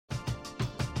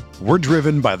We're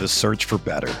driven by the search for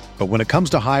better. But when it comes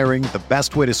to hiring, the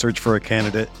best way to search for a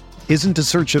candidate isn't to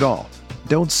search at all.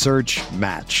 Don't search,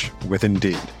 match with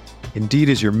Indeed. Indeed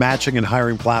is your matching and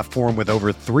hiring platform with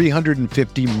over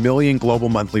 350 million global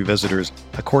monthly visitors,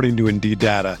 according to Indeed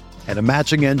data, and a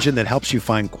matching engine that helps you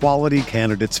find quality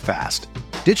candidates fast.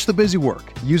 Ditch the busy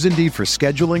work. Use Indeed for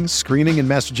scheduling, screening, and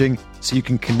messaging so you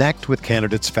can connect with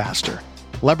candidates faster.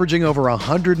 Leveraging over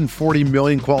 140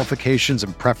 million qualifications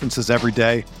and preferences every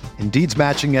day, Indeed's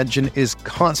matching engine is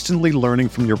constantly learning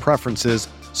from your preferences,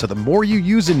 so the more you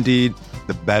use Indeed,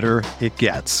 the better it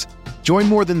gets. Join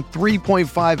more than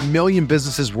 3.5 million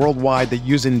businesses worldwide that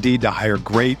use Indeed to hire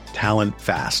great talent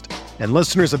fast. And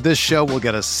listeners of this show will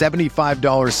get a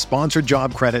 $75 sponsored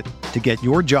job credit to get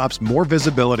your jobs more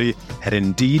visibility at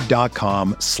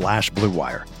Indeed.com/Blue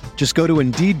Wire. Just go to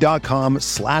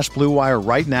Indeed.com/Blue Wire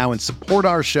right now and support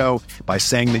our show by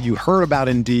saying that you heard about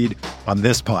Indeed on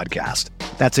this podcast.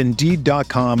 That's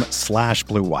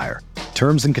Indeed.com/Blue Wire.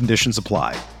 Terms and conditions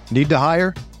apply. Need to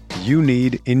hire? You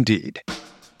need Indeed.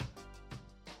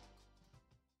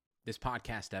 This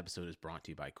podcast episode is brought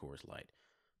to you by Coors Light.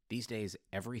 These days,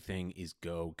 everything is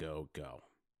go, go, go.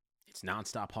 It's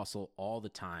nonstop hustle all the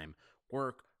time.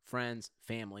 Work, friends,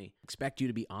 family, expect you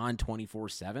to be on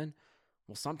 24/7.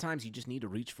 Well, sometimes you just need to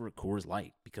reach for a Coors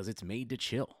Light because it's made to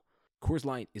chill. Coors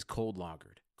Light is cold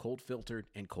lagered, cold filtered,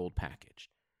 and cold packaged.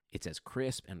 It's as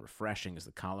crisp and refreshing as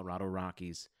the Colorado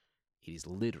Rockies. It is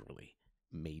literally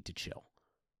made to chill.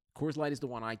 Coors Light is the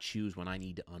one I choose when I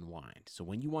need to unwind. So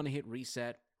when you want to hit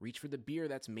reset, reach for the beer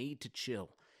that's made to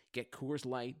chill. Get Coors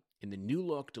Light in the new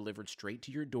look delivered straight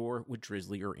to your door with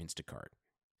Drizzly or Instacart.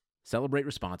 Celebrate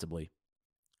responsibly.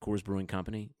 Coors Brewing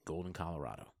Company, Golden,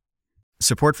 Colorado.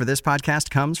 Support for this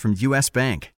podcast comes from U.S.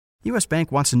 Bank. U.S.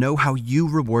 Bank wants to know how you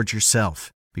reward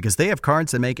yourself because they have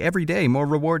cards that make every day more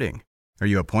rewarding. Are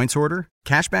you a points hoarder,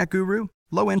 cashback guru,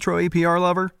 low intro APR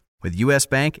lover? With U.S.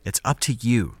 Bank, it's up to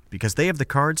you because they have the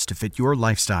cards to fit your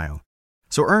lifestyle.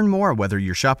 So earn more whether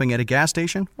you're shopping at a gas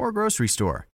station or a grocery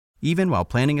store, even while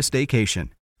planning a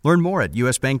staycation. Learn more at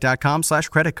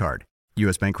usbank.com/credit card.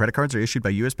 U.S. Bank credit cards are issued by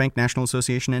U.S. Bank National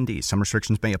Association ND. Some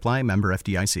restrictions may apply. Member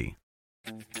FDIC.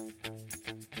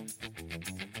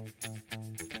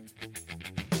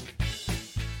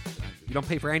 You don't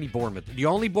pay for any Bournemouth. The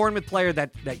only Bournemouth player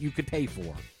that you could pay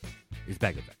for is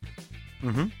Begovic.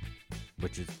 Mm-hmm.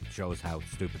 Which shows how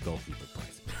stupid goalkeeper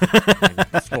pricing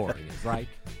and scoring is, right?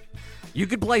 You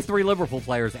could play 3 Liverpool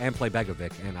players and play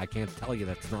Begovic, and I can't tell you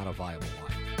that's not a viable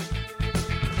line.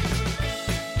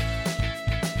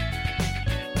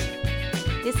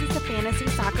 This is the Fantasy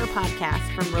Soccer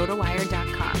Podcast from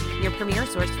RotoWire.com, your premier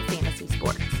source for fantasy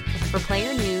sports. For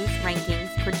player news,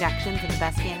 rankings, projections, and the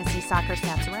best fantasy soccer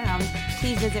stats around,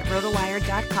 please visit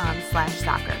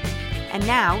RotoWire.com/soccer. And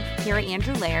now, here are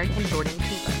Andrew Laird and Jordan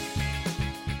Cooper.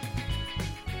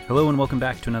 Hello and welcome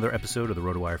back to another episode of the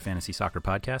RotoWire Fantasy Soccer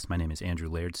Podcast. My name is Andrew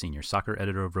Laird, Senior Soccer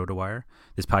Editor of RotoWire.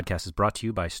 This podcast is brought to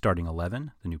you by Starting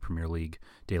 11, the new Premier League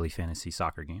daily fantasy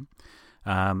soccer game.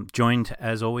 Joined,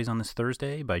 as always, on this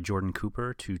Thursday by Jordan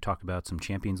Cooper to talk about some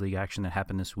Champions League action that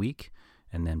happened this week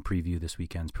and then preview this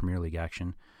weekend's Premier League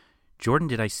action. Jordan,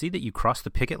 did I see that you crossed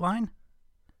the picket line?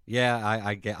 Yeah,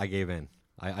 I gave in.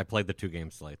 I played the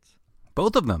 2-game slates.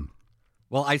 Both of them?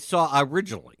 Well, I saw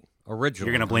originally. You're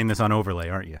going to blame this on overlay,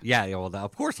 aren't you? Yeah. Well,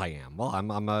 of course I am. Well, I'm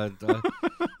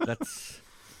that's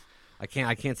I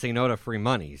can't say no to free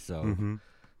money. So,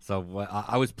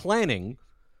 I was planning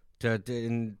to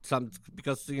in some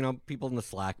because people in the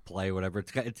Slack play whatever.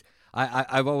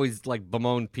 I've always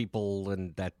bemoaned people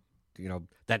and that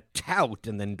tout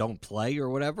and then don't play or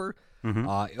whatever.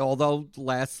 Mm-hmm. Although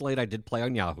last slate I did play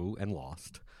on Yahoo and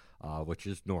lost. Which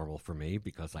is normal for me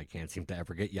because I can't seem to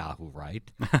ever get Yahoo right.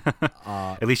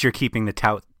 At least you're keeping the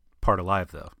tout part alive,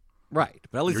 though. Right,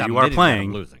 but at least you are playing.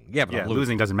 I'm losing. Yeah, but I'm losing.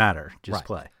 Losing doesn't matter. Just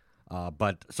right. play.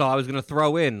 But so I was going to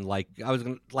throw in like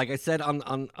I said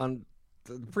on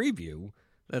the preview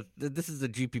that this is a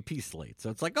GPP slate. So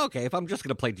it's like, okay, if I'm just going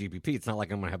to play GPP, it's not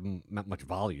like I'm going to have much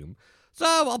volume. So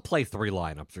I'll play 3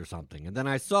 lineups or something. And then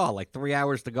I saw 3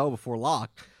 hours to go before lock,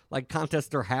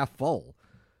 contests are half full.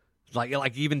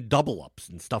 Like even double ups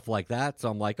and stuff like that. So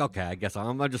I'm like, okay, I guess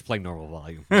I'm just playing normal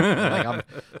volume. If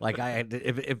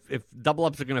double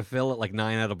ups are gonna fill at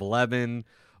 9 out of 11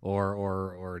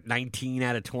 or 19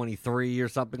 out of 23 or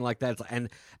something like that. And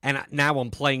now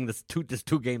I'm playing this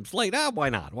 2-game slate. Why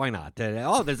not?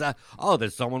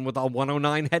 There's someone with a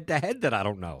 109 head to head that I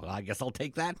don't know. I guess I'll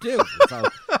take that too.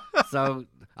 So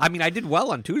I mean, I did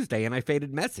well on Tuesday and I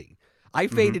faded Messi. I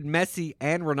faded Messi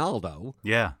and Ronaldo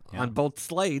yeah. on both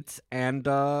slates and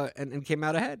came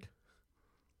out ahead.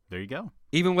 There you go.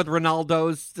 Even with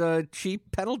Ronaldo's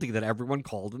cheap penalty that everyone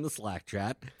called in the Slack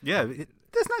chat. Yeah,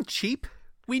 that's not cheap.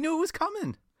 We knew it was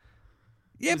coming.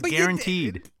 Yeah, it was but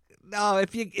guaranteed. No,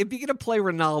 if you're gonna play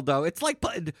Ronaldo, it's like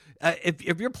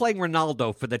if you're playing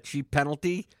Ronaldo for the cheap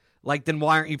penalty, like then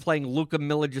why aren't you playing Luka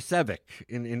Milicevic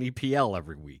in EPL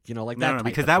every week? You know, like that. No,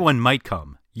 because that one might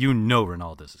come. You know,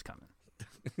 Ronaldo's is coming.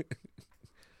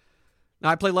 Now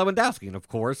I play Lewandowski, and of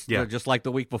course, just like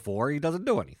the week before, he doesn't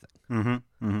do anything.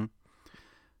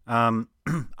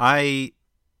 I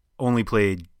only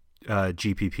played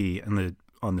GPP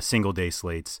on the single day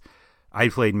slates. I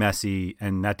played Messi,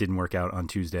 and that didn't work out on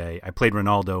Tuesday. I played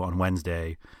Ronaldo on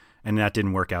Wednesday, and that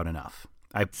didn't work out enough.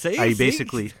 I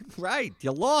basically right.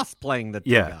 You lost playing the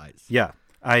two guys. Yeah.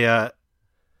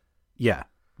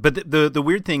 But the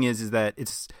weird thing is that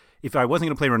if I wasn't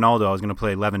going to play Ronaldo, I was going to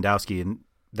play Lewandowski, and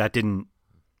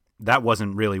that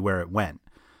wasn't really where it went.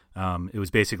 It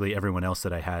was basically everyone else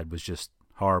that I had was just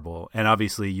horrible, and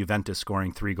obviously Juventus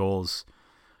scoring 3 goals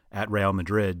at Real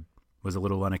Madrid was a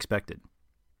little unexpected.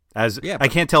 I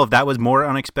can't tell if that was more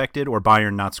unexpected or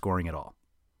Bayern not scoring at all.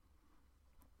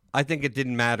 I think it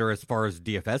didn't matter as far as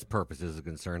DFS purposes are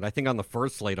concerned. I think on the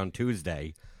first slate on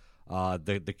Tuesday,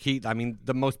 the key, I mean,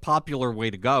 the most popular way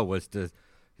to go was to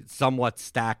somewhat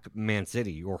stack Man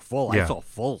City or full. Yeah. I saw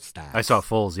full stacks. I saw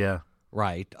fulls, yeah.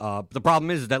 Right. The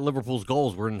problem is that Liverpool's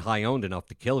goals weren't high owned enough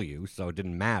to kill you, so it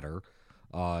didn't matter.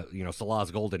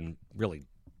 Salah's goal didn't really.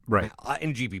 Right.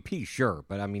 In GPP, sure,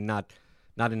 but I mean not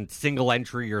in single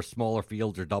entry or smaller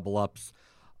fields or double ups.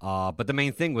 But the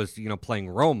main thing was playing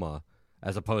Roma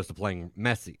as opposed to playing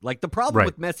Messi. Like the problem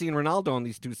with Messi and Ronaldo on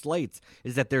these two slates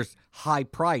is that there's high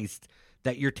priced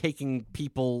that you're taking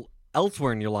people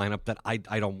elsewhere in your lineup that I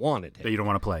don't want it. That you don't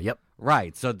want to play. Yep.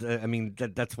 Right. So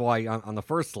that's why on the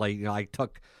first slate I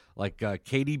took like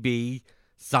KDB,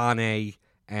 Sane,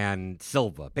 and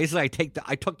Silva. Basically,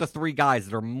 I took the 3 guys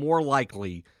that are more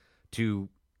likely to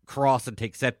cross and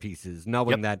take set pieces,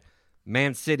 knowing that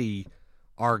Man City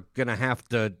are going to have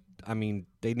to,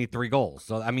 they need 3 goals.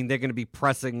 So, they're going to be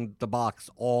pressing the box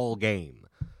all game.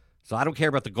 So I don't care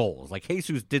about the goals. Like,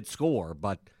 Jesus did score,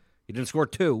 but he didn't score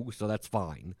 2, so that's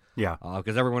fine. Yeah.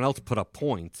 Because everyone else put up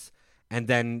points. And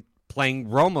then playing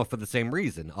Roma for the same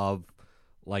reason of,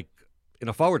 like, in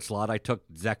a forward slot, I took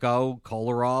Dzeko,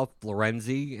 Kolarov,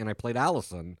 Florenzi, and I played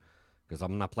Alisson because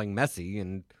I'm not playing Messi,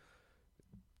 and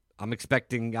I'm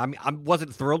expecting. I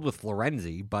wasn't thrilled with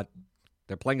Florenzi, but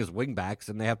they're playing as wingbacks,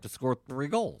 and they have to score 3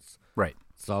 goals. Right.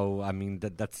 So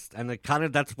that's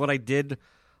what I did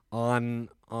on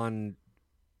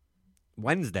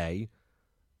Wednesday.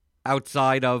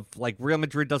 Outside of like Real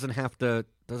Madrid doesn't have to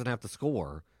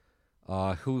score.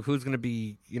 Who's going to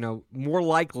be more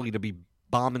likely to be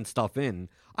bombing stuff in?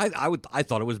 I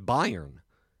thought it was Bayern,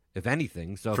 if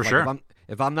anything. So for sure,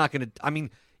 if I'm not going to,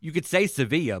 you could say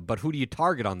Sevilla, but who do you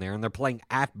target on there? And they're playing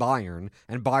at Bayern,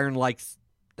 and Bayern likes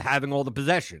having all the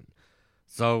possession.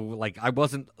 So like I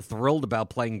wasn't thrilled about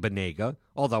playing Banega,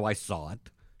 although I saw it.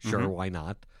 Sure, why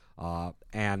not?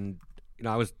 And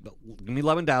I was give me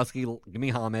Lewandowski, give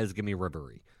me James, give me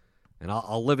Ribéry, and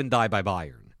I'll live and die by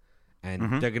Bayern.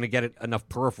 And they're going to get enough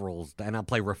peripherals, and I'll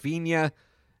play Rafinha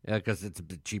because it's a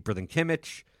bit cheaper than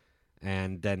Kimmich.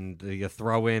 And then you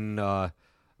throw in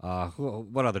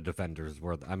what other defenders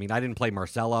were? I didn't play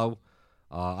Marcelo.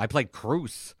 I played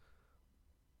Cruz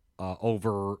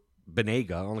over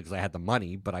Banega only because I had the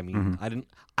money. But I didn't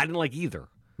like either.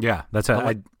 Yeah, that's how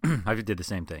I did the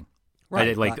same thing. Right, I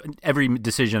did, like every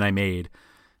decision I made,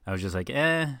 I was just like,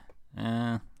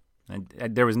 there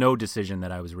was no decision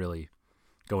that I was really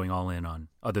going all in on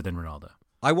other than Ronaldo.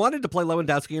 I wanted to play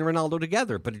Lewandowski and Ronaldo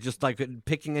together, but it just like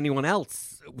picking anyone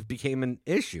else became an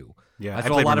issue. Yeah, I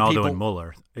played Ronaldo and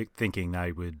Muller thinking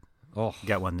I would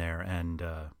get one there, and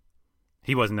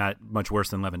he wasn't that much worse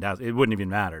than Lewandowski. It wouldn't even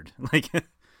mattered.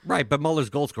 Right, but Muller's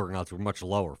goal scoring odds were much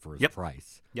lower for his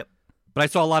price. Yep. But I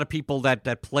saw a lot of people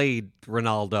that played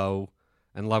Ronaldo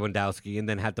and Lewandowski and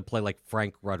then had to play like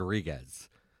Frank Vasquez.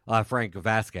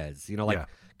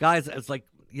 Guys, it's like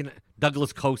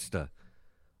Douglas Costa.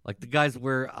 Like the guys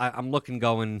where I'm looking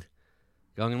going,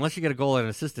 unless you get a goal and an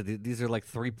assist, these are like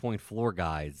 3-point floor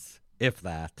guys, if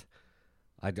that.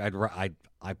 I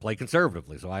play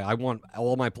conservatively, so I want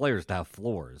all my players to have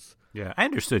floors. Yeah, I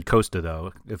understood Costa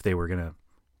though. If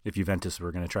Juventus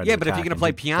were gonna try to, but if you're gonna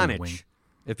play Pjanic,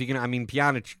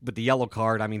 Pjanic with the yellow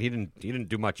card, he didn't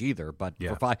do much either. But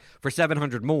for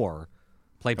 700 more,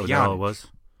 play Pjanic. Is that all it was?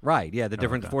 Right, yeah, the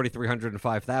difference 4,300 and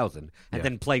 5,000, and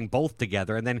then playing both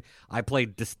together, and then I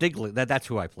played Distiglio. That's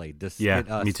who I played. Me too.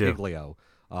 Distiglio,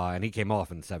 and he came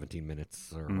off in 17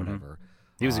 minutes or whatever.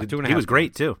 He was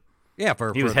great too. Yeah,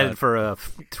 he was headed for a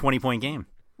 20-point game.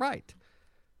 Right.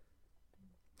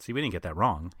 See, we didn't get that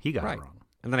wrong. He got Right. it wrong.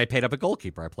 And then I paid up a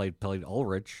goalkeeper. I played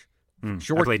Ulrich. I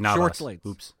played Navas. Short slates.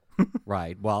 Oops.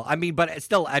 Right. Well, I mean, but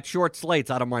still, at short slates,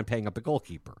 I don't mind paying up a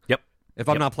goalkeeper. Yep. If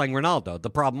I'm not playing Ronaldo. The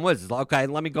problem was, okay,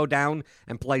 let me go down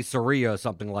and play Soria or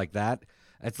something like that.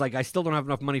 It's like I still don't have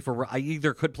enough money for. I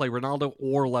either could play Ronaldo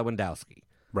or Lewandowski.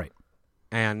 Right.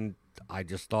 And I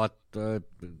just thought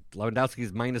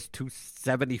Lewandowski's minus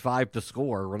 275 to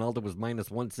score. Ronaldo was minus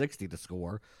 160 to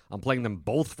score. I'm playing them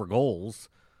both for goals,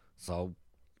 so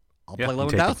I'll play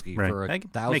Lewandowski for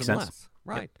 $1,000 less.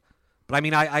 Right. Yep. But I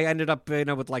mean, I ended up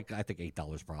with like I think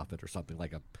 $8 profit or something,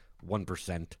 like a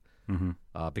 1%.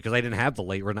 Because I didn't have the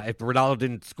late. If Ronaldo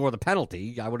didn't score the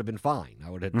penalty, I would have been fine. I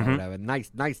would have a nice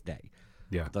day.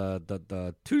 Yeah.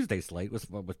 The Tuesday slate was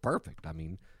perfect. I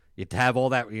mean, you'd have all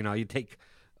that. You take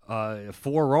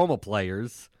 4 Roma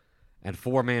players and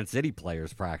 4 Man City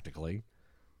players practically,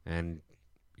 and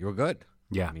you were good.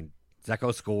 Yeah. I mean,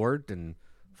 Dzeko scored, and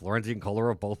Florenzi and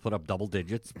Kolarov both put up double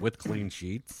digits with clean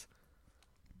sheets.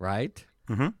 Right.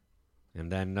 Mm-hmm.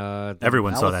 And then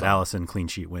everyone saw that Alisson clean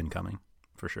sheet win coming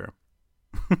for sure.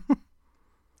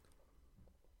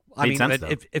 I mean, sense,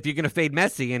 if you're going to fade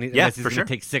Messi and Messi's going to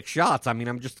take 6 shots, I mean,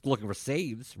 I'm just looking for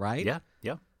saves, right?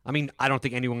 Yeah. I mean, I don't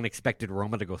think anyone expected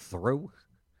Roma to go through.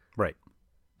 Right.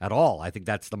 At all. I think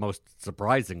that's the most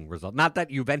surprising result. Not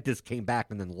that Juventus came back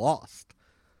and then lost.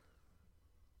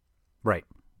 Right.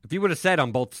 If you would have said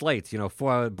on both slates,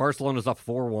 Barcelona's up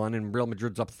 4-1 and Real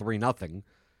Madrid's up 3-0,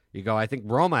 you go, I think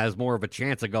Roma has more of a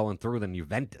chance of going through than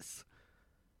Juventus.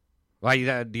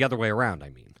 Well, the other way around, I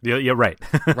mean. Yeah, right.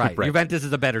 Right. Juventus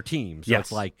is a better team. So yes.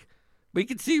 It's like, we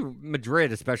could see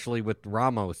Madrid, especially with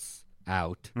Ramos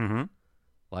out,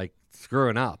 like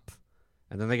screwing up.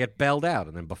 And then they get bailed out.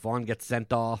 And then Buffon gets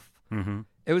sent off. Mm-hmm.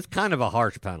 It was kind of a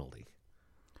harsh penalty.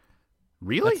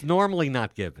 Really? It's normally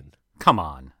not given. Come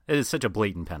on. It is such a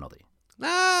blatant penalty.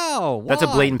 No. That's a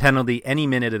blatant penalty any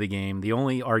minute of the game. The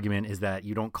only argument is that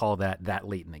you don't call that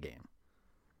late in the game.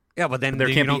 Yeah, but then there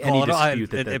can't be any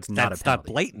dispute that that's not a penalty. Not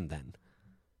blatant then.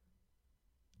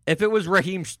 If it was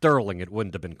Raheem Sterling, it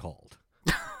wouldn't have been called.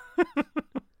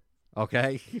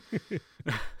 Okay?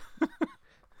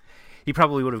 He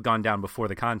probably would have gone down before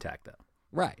the contact, though.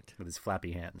 Right. With his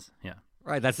flappy hands. Yeah.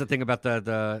 Right. That's the thing about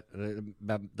the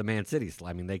Man City.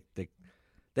 I mean, they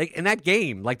in that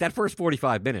game, like that first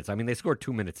 45 minutes, I mean, they scored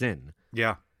 2 minutes in.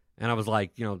 Yeah. And I was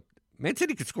like, Man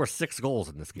City could score 6 goals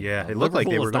in this game. Yeah, it looked like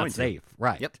they were going safe.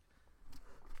 Right. Yep.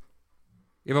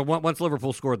 Yeah, but once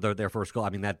Liverpool scored their first goal,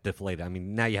 I mean, that deflated. I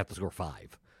mean, now you have to score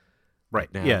 5.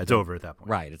 Right. Now, yeah, it's over at that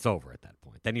point. Right, it's over at that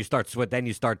point. Then you start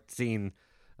seeing,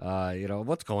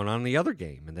 what's going on in the other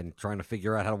game, and then trying to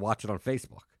figure out how to watch it on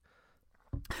Facebook.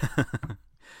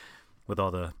 With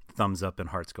all the thumbs up and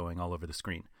hearts going all over the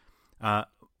screen.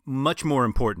 Much more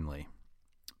importantly,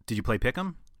 did you play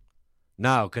Pick'em?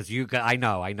 No, because I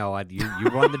know. You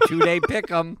won the 2-day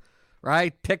Pick'em,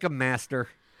 right? Pick'em master.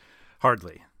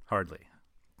 Hardly.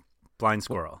 Blind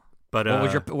squirrel. But what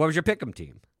was your Pick'em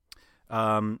team?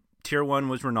 Tier 1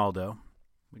 was Ronaldo.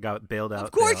 We got bailed out.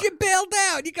 Of course, you bailed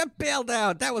out. You got bailed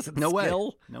out. That wasn't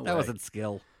skill. No way. That wasn't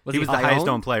skill. He was the highest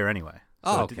owned player anyway.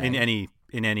 So okay. In any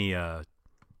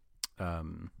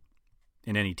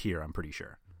tier, I'm pretty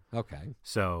sure. Okay.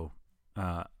 So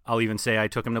I'll even say I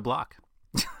took him to block.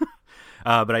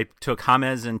 But I took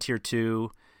James in tier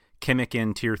 2, Kimmich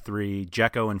in tier 3,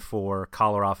 Dzeko in 4,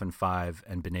 Kolarov in 5,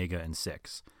 and Banega in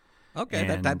 6. Okay,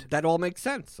 and that all makes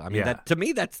sense. I mean, to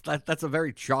me, that's a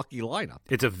very chalky lineup.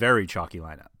 It's a very chalky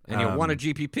lineup. And you won a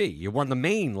GPP. You won the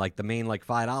main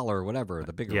 $5 or whatever,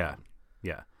 the bigger one.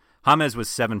 Yeah. James was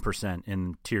 7%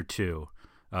 in tier 2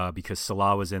 because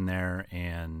Salah was in there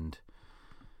and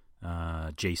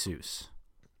Jesus.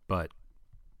 But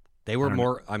they were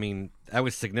more. I mean, that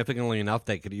was significantly enough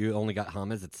that you only got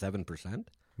James at 7%.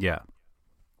 Yeah.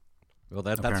 Well,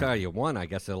 that's how you won. I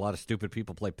guess a lot of stupid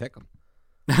people play Pick'em.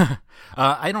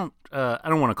 I don't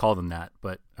want to call them that,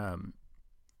 but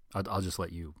I'll just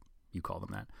let you call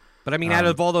them that. But I mean, out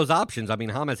of all those options, I mean,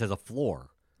 James has a floor.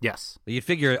 Yes. You'd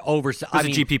figure over. It's a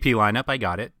GPP lineup. I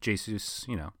got it. Jesus,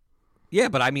 Yeah,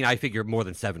 but I mean, I figure more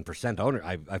than 7% owner.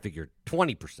 I figure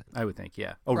 20%. I would think,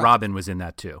 yeah. Oh, right. Robin was in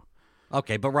that too.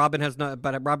 Okay, but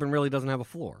Robin really doesn't have a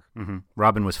floor. Mm-hmm.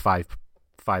 Robin was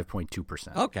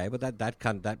 5.2%. Okay, but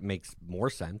that makes more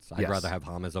sense. I'd Yes. rather have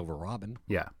James over Robin.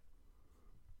 Yeah.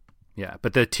 Yeah,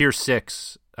 but the tier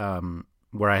 6,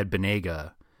 where I had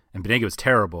Banega, and Banega was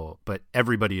terrible, but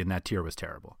everybody in that tier was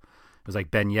terrible. It was like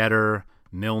Ben Yedder,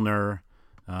 Milner,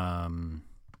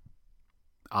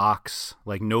 Ox,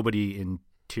 like nobody in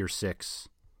tier 6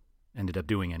 ended up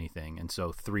doing anything, and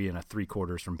so 3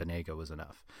 3/4 from Banega was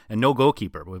enough. And no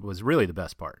goalkeeper was really the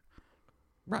best part.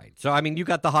 Right. So, I mean, you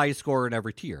got the highest score in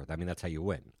every tier. I mean, that's how you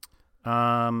win.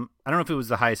 I don't know if it was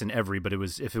the highest in every, but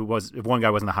if one guy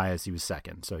wasn't the highest, he was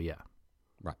second. So yeah.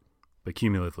 Right. But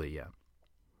cumulatively, yeah.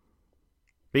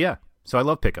 But yeah, so I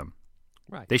love Pick'em.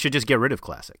 Right. They should just get rid of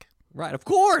Classic. Right, of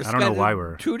course. I don't know why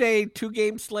we're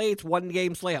 2-game slates,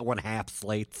 1-game slate, 1/2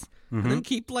 slates, and then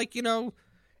keep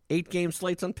 8-game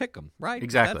slates on Pick'em. Right.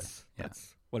 Exactly.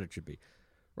 That's what it should be.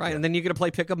 Right, and then you're gonna play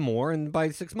Pick'em more, and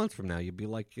by 6 months from now, you'd be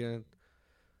like, you're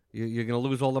gonna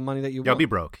lose all the money that you. I'll be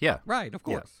broke. Yeah. Right. Of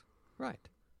course. Yeah. Right.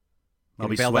 I'll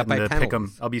be sweating the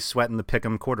Pick'em. I'll be sweating the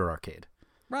Pick'em quarter arcade.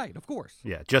 Right, of course.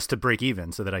 Yeah, just to break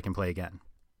even so that I can play again.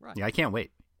 Right. Yeah, I can't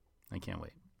wait.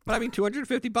 But I mean,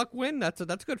 $250 win.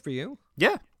 That's good for you.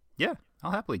 Yeah,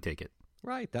 I'll happily take it.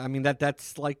 Right. I mean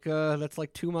that's like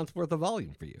 2 months worth of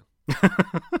volume for you.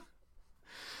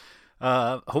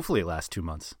 Hopefully it lasts 2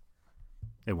 months.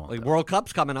 It won't. Like World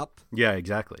Cup's coming up. Yeah,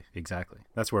 exactly.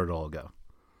 That's where it'll all go.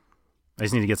 I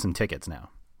just need to get some tickets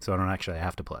now, so I don't actually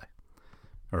have to play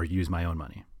or use my own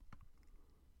money.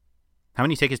 How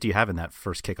many tickets do you have in that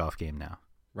first kickoff game now?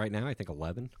 Right now, I think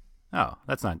 11. Oh,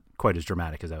 that's not quite as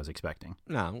dramatic as I was expecting.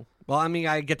 No. Well, I mean,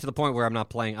 I get to the point where I'm not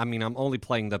playing. I mean, I'm only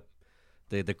playing the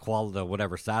quality,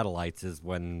 whatever satellites is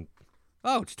when,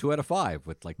 it's 2 out of 5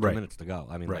 with 2 minutes to go.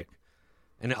 I mean,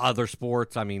 and other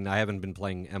sports, I mean, I haven't been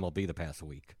playing MLB the past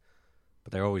week,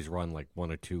 but they always run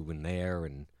 1 or 2 in there,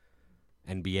 and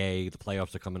NBA, the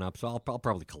playoffs are coming up, so I'll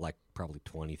probably collect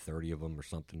 20, 30 of them or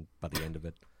something by the end of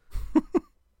it.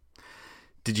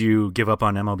 Did you give up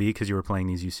on MLB because you were playing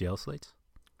these UCL slates?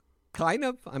 Kind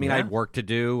of. I mean, I had work to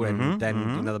do, and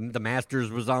then the Masters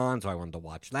was on, so I wanted to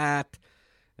watch that.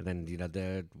 And then,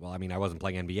 I wasn't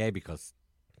playing NBA because,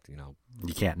 You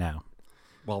can't now.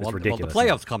 Well, it's the ridiculous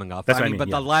playoffs coming up. That's I what mean, but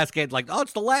yeah. the last game,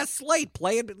 it's the last slate.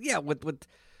 Play it, yeah. With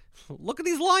look at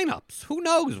these lineups. Who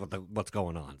knows what's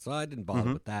going on? So I didn't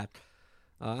bother with that.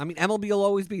 I mean, MLB will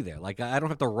always be there. I don't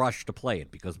have to rush to play it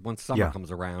because once summer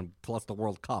comes around, plus the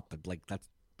World Cup, that's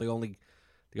the only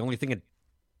thing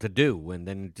to do, and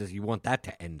then you want that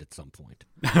to end at some point.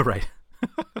 Right.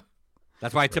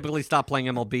 That's why I typically stop playing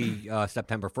MLB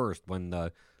September 1st when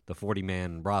the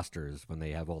 40-man rosters, when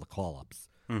they have all the call-ups.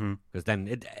 Because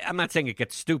then, I'm not saying it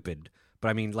gets stupid, but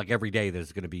I mean, every day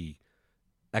there's going to be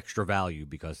extra value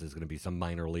because there's going to be some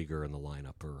minor leaguer in the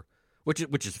lineup,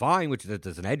 which is fine,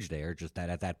 there's an edge there, just that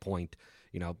at that point,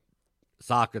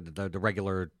 soccer, the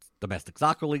regular domestic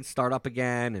soccer leagues start up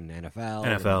again, and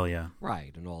NFL. Yeah.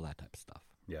 Right, and all that type of stuff.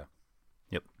 Yeah.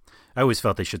 Yep. I always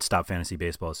felt they should stop fantasy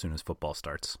baseball as soon as football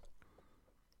starts.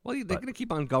 Well, they're going to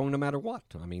keep on going no matter what.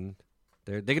 I mean,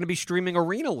 they're going to be streaming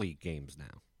Arena League games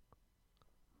now.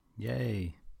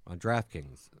 Yay. On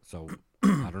DraftKings. So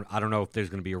I don't know if there's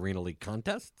going to be Arena League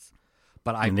contests,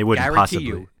 but I they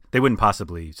wouldn't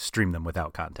possibly stream them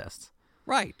without contests.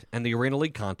 Right. And the Arena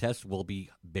League contest will be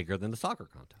bigger than the soccer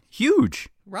contest. Huge.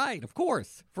 Right, of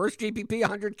course. First GPP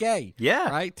 100K. Yeah.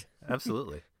 Right?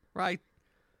 Absolutely. Right.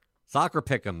 Soccer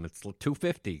pick'em, it's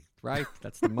 250, right?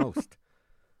 That's the most.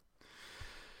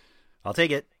 I'll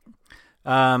take it.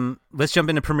 Let's jump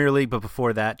into Premier League, but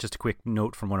before that, just a quick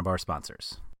note from one of our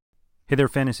sponsors. Hey there,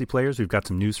 fantasy players. We've got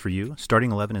some news for you.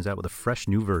 Starting 11 is out with a fresh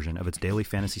new version of its daily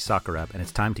fantasy soccer app, and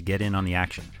it's time to get in on the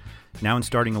action. Now in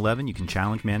Starting 11, you can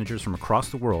challenge managers from across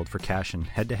the world for cash in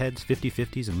head-to-heads,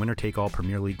 50-50s, and winner-take-all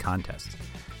Premier League contests.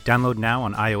 Download now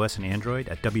on iOS and Android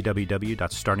at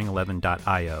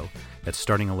www.starting11.io. That's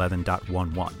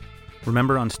starting11.11.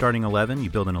 Remember, on Starting 11, you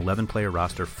build an 11-player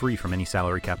roster free from any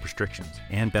salary cap restrictions.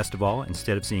 And best of all,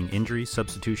 instead of seeing injuries,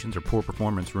 substitutions, or poor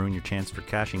performance ruin your chance for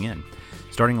cashing in,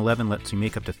 Starting 11 lets you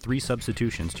make up to 3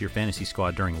 substitutions to your fantasy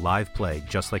squad during live play,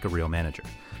 just like a real manager.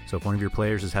 So if one of your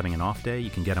players is having an off day,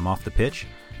 you can get him off the pitch,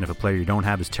 and if a player you don't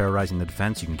have is terrorizing the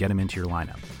defense, you can get him into your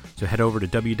lineup. So head over to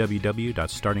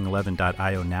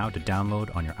www.starting11.io now to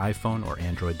download on your iPhone or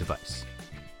Android device.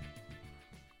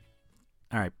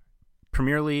 All right,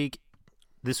 Premier League.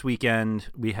 This weekend,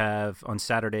 we have on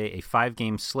Saturday a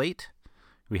 5-game slate.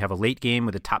 We have a late game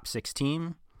with a top 6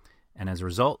 team. And as a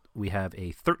result, we have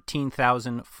a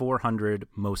 13,400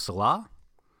 Mo Salah.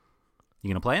 You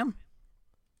going to play him?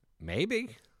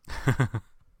 Maybe.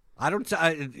 I don't.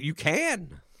 You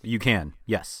can. You can.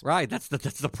 Yes. Right. That's the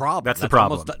problem. That's the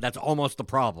problem. That's almost the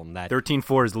problem. That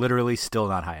 13.4 is literally still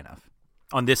not high enough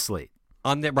on this slate.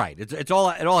 Right. It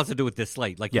all has to do with this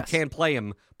slate. Like, yes. You can play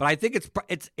him, but I think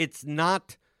it's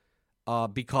not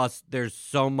because there's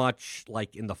so much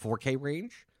like in the 4K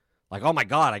range. Like, oh my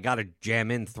God, I got to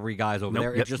jam in 3 guys over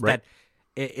there. It's just that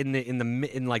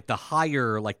in like the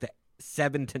higher, like the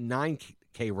 7 to 9K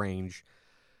K range,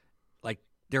 like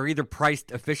they're either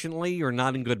priced efficiently or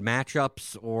not in good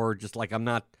matchups, or just like I'm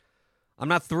not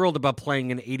thrilled about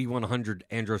playing an 8,100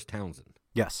 Andros Townsend.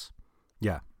 Yes.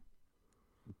 Yeah.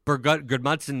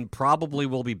 Gudmundsson probably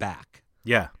will be back.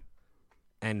 Yeah.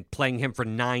 And playing him for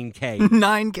 9K.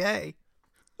 9K.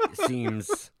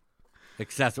 seems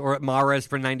excessive. Or Mahrez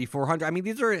for 9,400. I mean,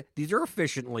 these are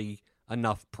efficiently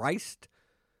enough priced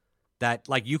that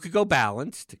like you could go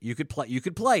balanced. You could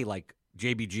play like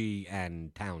JBG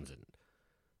and Townsend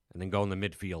and then go in the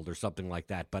midfield or something like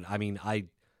that. But I mean, I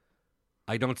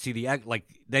don't see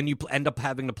then you end up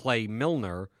having to play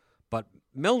Milner, but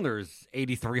Milner's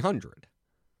 8,300.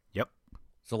 Yep.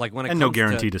 So like when it and comes no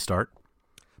guarantee to start.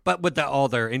 But with all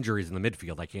their injuries in the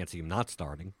midfield, I can't see him not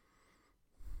starting.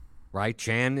 Right?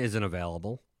 Chan isn't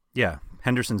available. Yeah.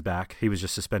 Henderson's back. He was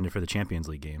just suspended for the Champions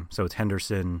League game. So it's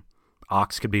Henderson.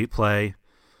 Ox could play.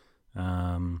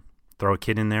 Throw a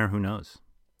kid in there. Who knows?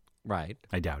 Right.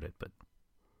 I doubt it, but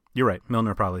you're right.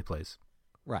 Milner probably plays.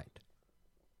 Right.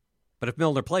 But if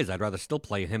Milner plays, I'd rather still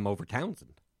play him over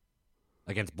Townsend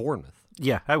against Bournemouth.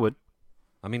 Yeah, I would.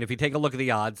 I mean, if you take a look at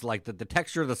the odds, like the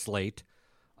texture of the slate,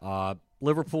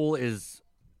 Liverpool is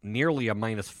nearly a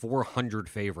minus 400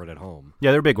 favorite at home.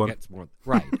 Yeah, they're a big one.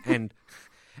 Right.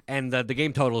 and the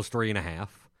game total is 3.5.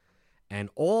 And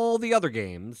all the other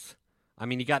games, I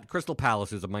mean, you got Crystal Palace,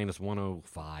 who's a minus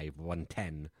 105,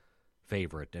 110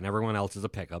 favorite, and everyone else is a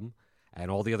pick'em, and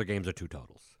all the other games are two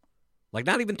totals. Like,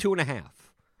 not even 2.5.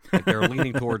 Like, they're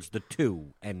leaning towards the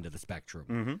 2 end of the spectrum.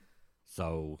 Mm-hmm.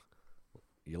 So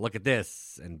you look at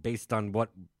this, and based on what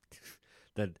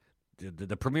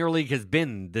the Premier League has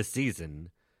been this season,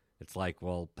 it's like,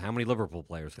 well, how many Liverpool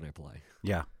players can I play?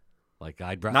 Yeah. Like,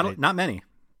 not many.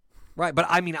 Right, but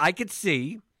I mean, I could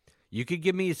see you could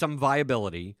give me some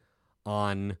viability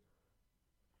on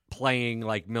playing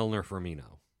like Milner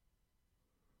Firmino.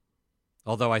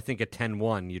 Although I think at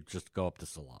 10-1, you'd just go up to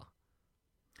Salah.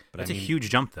 But That's a huge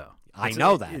jump, though. I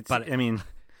know that, but I mean,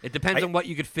 it depends on what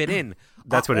you could fit in.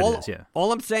 That's what it is. Yeah.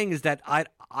 All I'm saying is that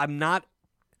I'm not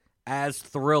as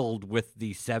thrilled with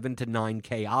the 7 to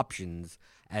 9K options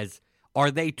as are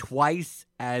they twice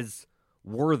as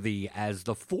worthy as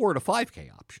the 4 to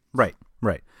 5K option. Right.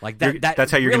 Like that.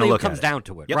 That's how you're really going to look comes at it. down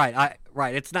to it. Yep.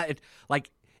 Right. It's not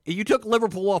like you took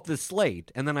Liverpool off the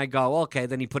slate, and then I go, okay,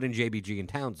 then you put in JBG and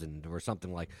Townsend or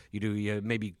something like you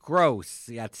maybe Gross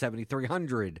at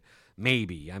 7,300,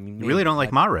 maybe. I mean, you really don't like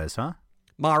Mahrez, huh?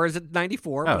 Mahrez at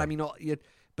 94, Oh. but I mean,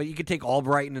 but you could take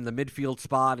Albrighton in the midfield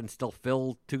spot and still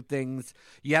fill two things.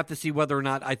 You have to see whether or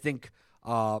not I think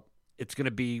it's going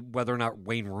to be whether or not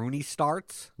Wayne Rooney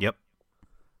starts. Yep.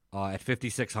 At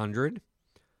 5,600,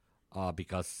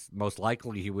 because most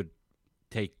likely he would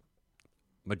take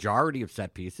majority of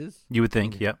set pieces. You would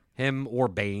think, yep. Him or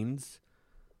Baines,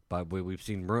 but we've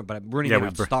seen Rooney, but Rooney Yeah, may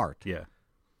not start. Yeah.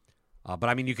 But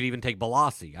I mean, you could even take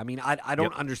Balassi. I mean, I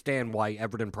don't understand why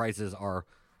Everton prices are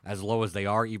as low as they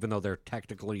are, even though they're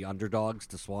technically underdogs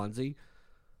to Swansea.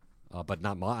 But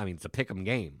not I mean, it's a pick'em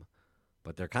game,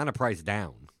 but they're kind of priced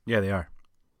down. Yeah, they are.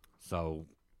 So,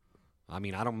 I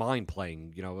mean, I don't mind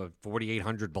playing, a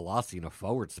 4,800 Balassi in a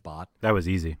forward spot. That was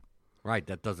easy. Right.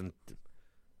 That doesn't.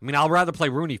 I mean, I'll rather play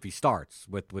Rooney if he starts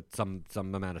with some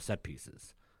amount of set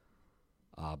pieces.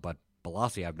 But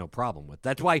Balassi I have no problem with.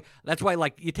 That's why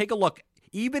like you take a look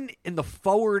even in the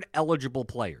forward eligible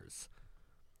players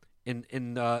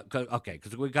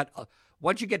because we got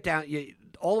once you get down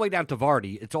all the way down to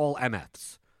Vardy, it's all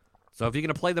MFs. So if you're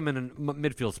going to play them in a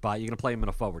midfield spot, you're going to play them in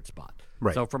a forward spot.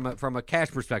 Right. So from a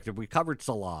cash perspective, we covered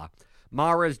Salah,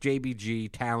 Mahrez,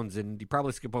 JBG, Townsend. You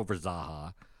probably skip over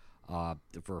Zaha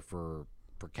for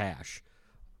cash.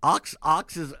 Ox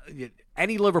is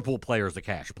any Liverpool player is a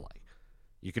cash play.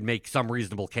 You can make some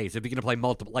reasonable case if you're going to play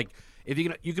multiple. Like if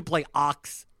you could play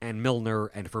Ox and Milner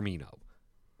and Firmino,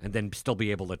 and then still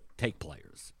be able to take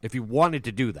players if you wanted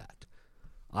to do that.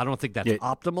 I don't think that's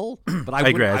optimal, but I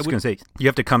agree. I was going to say you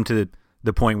have to come to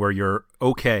the point where you're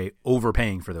okay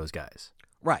overpaying for those guys.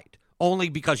 Right. Only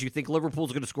because you think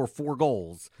Liverpool's going to score 4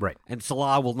 goals, right? And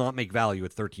Salah will not make value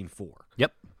at 13-4.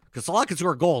 Yep. Because Salah can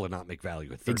score a goal and not make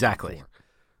value at 13-4. Exactly.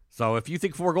 So if you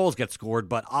think 4 goals get scored,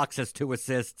 but Ox has 2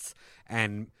 assists,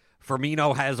 and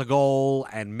Firmino has a goal,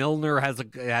 and Milner has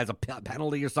a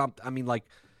penalty or something, I mean, like,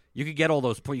 you could get all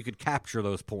those points. You could capture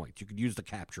those points. You could use the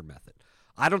capture method.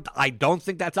 I don't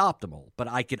think that's optimal, but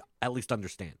I could at least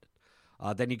understand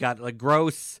it. Then you got like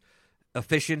Gross,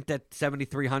 efficient at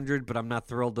 7,300, but I'm not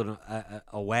thrilled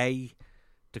away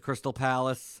to Crystal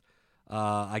Palace.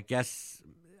 I guess,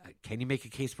 can you make a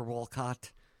case for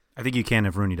Walcott? I think you can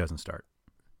if Rooney doesn't start.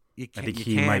 I think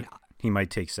he might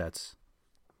take sets.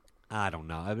 I don't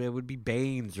know. I mean, it would be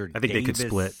Baines or I think Davis, they could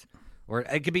split. Or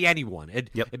it could be anyone. It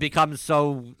Yep. it becomes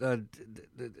so,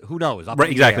 who knows? Up Right,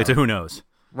 in the exactly. air. So who knows?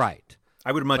 Right.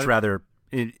 I would much rather,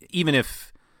 even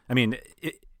if, I mean,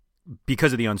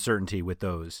 because of the uncertainty with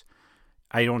those,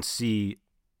 I don't see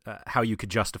how you could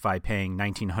justify paying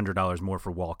 $1,900 more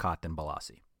for Walcott than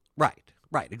Balassi.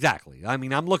 Right, exactly. I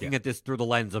mean, I'm looking at this through the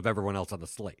lens of everyone else on the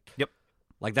slate. Yep.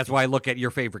 Like, that's why I look at your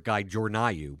favorite guy, Jordan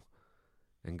Ayew,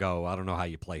 and go, I don't know how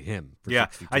you play him. For Yeah,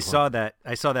 I saw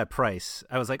 $6,200. that price.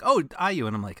 I was like, oh, Ayew,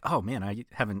 and I'm like, oh man, I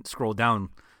haven't scrolled down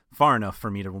far enough for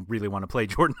me to really want to play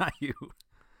Jordan Ayew.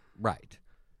 Right.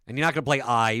 And you're not going to play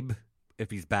Ibe if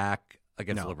he's back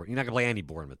against No. Liverpool. You're not going to play any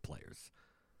Bournemouth players.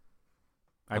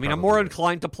 I mean, I'm probably more would.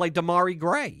 inclined to play Damari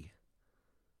Gray.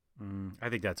 I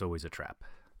think that's always a trap.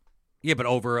 Yeah, but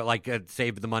over, like,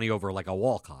 save the money over, like, a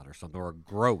Walcott or something, or a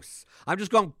Gross. I'm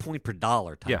just going point per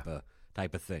dollar type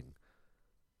of thing.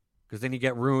 Because then you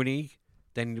get Rooney.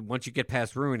 Then once you get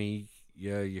past Rooney,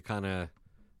 you kind of,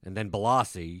 and then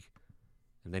Balassi,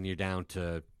 and then you're down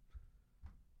to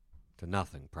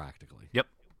nothing practically. Yep.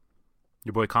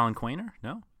 Your boy Colin Quainer?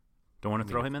 No? Don't want to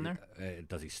throw him in there?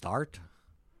 Does he start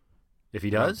If he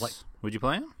Yeah, does, like- would you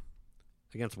play him?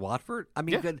 against Watford? I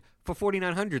mean, Yeah. good for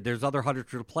 4,900. There's other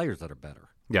Huddersfield players that are better.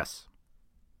 Yes.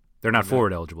 They're not Yeah.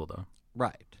 forward eligible, though.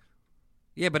 Right.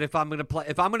 Yeah, but if I'm going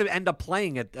to end up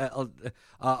playing at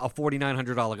a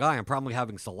 $4,900 guy, I'm probably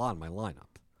having Salah in my lineup.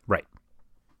 Right.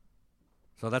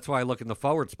 So that's why I look in the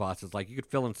forward spots. It's like you could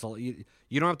fill in Salah. You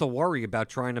don't have to worry about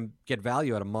trying to get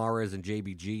value out of Mahrez and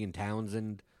JBG and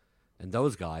Townsend and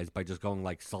those guys by just going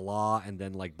like Salah and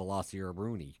then like Balassi or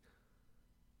Rooney,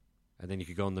 and then you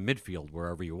could go in the midfield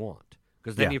wherever you want.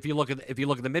 Because then Yeah. if you look at the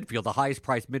midfield, the highest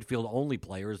priced midfield only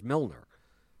player is Milner.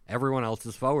 Everyone else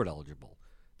is forward eligible.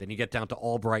 Then you get down to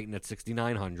Albrighton at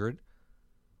 6,900.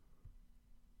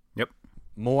 Yep.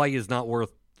 Moy is not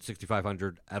worth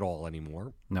 6,500 at all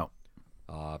anymore. No.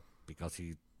 Because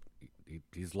he's.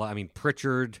 I mean,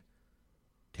 Pritchard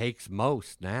takes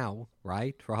most now,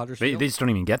 right, for They Huddersfield. just don't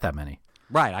even get that many.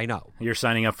 Right, I know. You're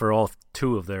signing up for all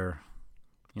two of their,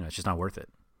 it's just not worth it.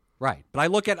 Right, but I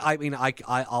look at. I mean, I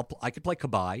could play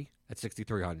Cabaye at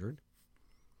 6,300.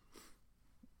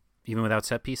 Even without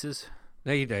set pieces?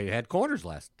 They had corners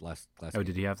last Oh, week.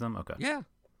 did he have them? Okay. Yeah,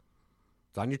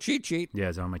 it's on your cheat sheet. Yeah,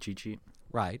 it's on my cheat sheet.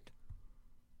 Right.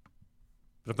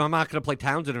 But if I'm not going to play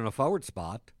Townsend in a forward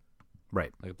spot,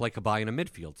 Right. I could play Cabaye in a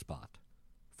midfield spot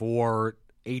for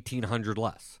 1,800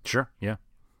 less. Sure. Yeah.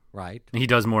 Right. And he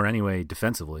does more anyway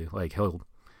defensively. Like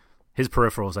his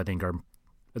peripherals, I think, are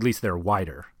at least they're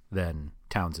wider than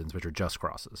Townsend's, which are just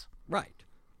crosses. Right.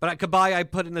 But at Cabaye, I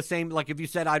put in the same, like if you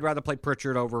said I'd rather play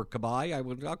Pritchard over Cabaye, I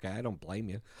would, okay, I don't blame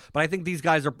you. But I think these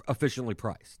guys are efficiently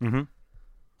priced. Mm-hmm.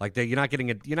 Like you're not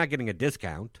getting a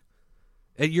discount.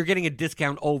 You're getting a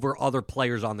discount over other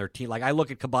players on their team. Like I look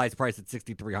at Cabaye's price at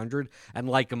 6,300 and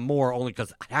like him more only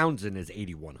because Townsend is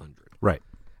 8,100. Right.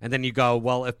 And then you go,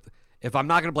 well, if I'm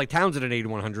not going to play Townsend at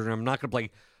 8,100 and I'm not going to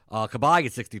play Cabaye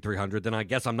at 6,300, then I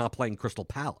guess I'm not playing Crystal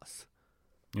Palace.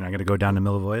 You're not going to go down to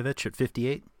Milivojevic at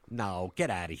 58? No, get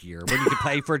out of here. When you can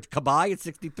pay for Cabaye at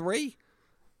 63?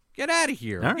 Get out of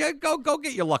here. All right. Go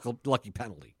get your lucky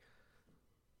penalty.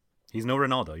 He's no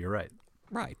Ronaldo. You're right.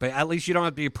 Right, but at least you don't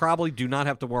have to. You probably do not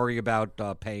have to worry about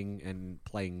paying and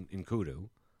playing Nkudu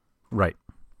Right.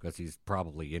 because he's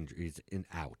probably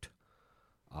out.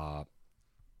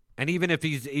 And even if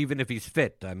he's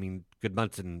fit, I mean,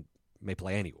 Goodmanson may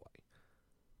play anyway,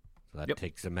 so that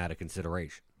takes him out of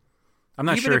consideration. I'm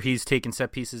not Even sure if- he's taking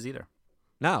set pieces either.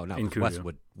 No, Nkudu.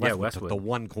 Westwood. Yeah, Westwood took Westwood. the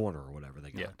one corner or whatever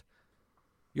they got. Yeah.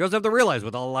 You also have to realize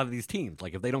with a lot of these teams,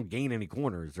 like if they don't gain any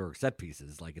corners or set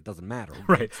pieces, like it doesn't matter.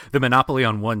 Right. The monopoly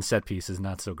on one set piece is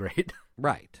not so great.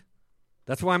 Right.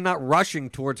 That's why I'm not rushing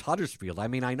towards Huddersfield. I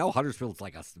mean, I know Huddersfield's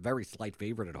like a very slight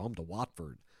favorite at home to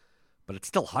Watford, but it's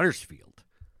still Huddersfield.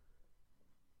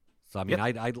 So, I mean,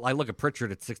 Yep. I look at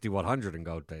Pritchard at 6,100 and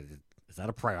go, is that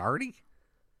a priority?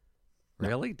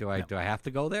 Really? Do I have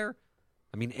to go there?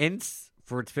 I mean, Ince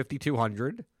for its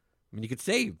 5,200. I mean, you could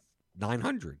save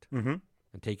 900 Mm-hmm.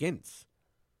 and take Ince.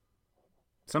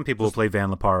 Some people will play Van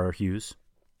Lepar or Hughes.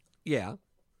 Yeah,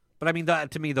 but I mean,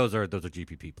 to me, those are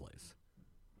GPP plays.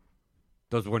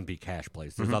 Those wouldn't be cash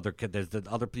plays. There's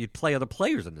you'd play other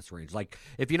players in this range. Like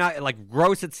if you're not like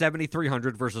Gross at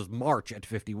 7,300 versus March at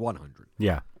 5,100.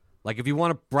 Yeah. Like if you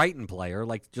want a Brighton player,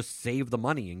 like just save the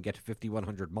money and get to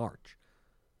 5,100 March.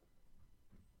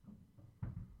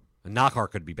 And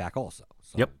Knockhart could be back also.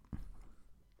 So. Yep.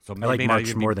 So I like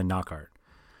March more than Knockhart.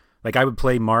 Like I would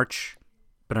play March,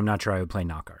 but I'm not sure I would play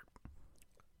Knockhart.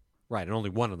 Right, and only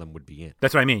one of them would be in.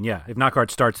 That's what I mean. Yeah. If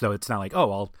Knockhart starts, though, it's not like,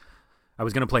 oh, I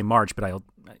was going to play March, but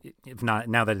if not,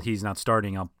 now that he's not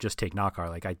starting, I'll just take Knockhart.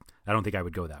 Like I don't think I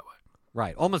would go that way.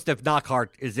 Right. Almost if Knockhart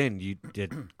is in,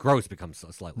 Gross becomes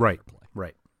a slightly better play.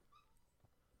 Right.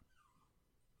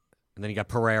 And then you got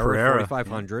Pereira.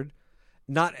 4,500.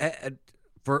 Not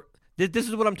for this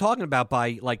is what I'm talking about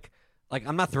by like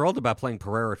I'm not thrilled about playing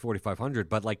Pereira at 4,500,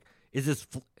 but like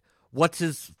what's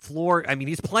his floor? I mean,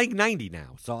 he's playing 90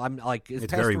 now, so I'm like his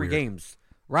past 3 games.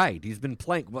 Right, he's been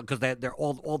playing because they're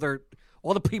all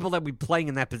the people that we playing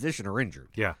in that position are injured.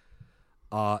 Yeah.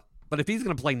 But if he's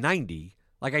going to play 90,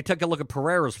 like I took a look at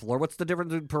Pereira's floor. What's the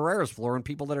difference between Pereira's floor and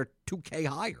people that are 2K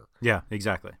higher? Yeah,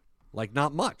 exactly. Like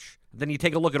not much. Then you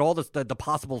take a look at all the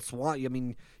possible swap. I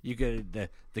mean, you get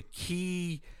the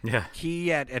key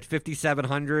at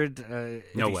 5,700 if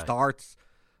he starts,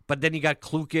 but then you got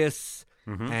Klukas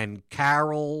and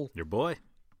Carroll. Your boy.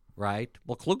 Right.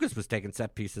 Well, Klukas was taking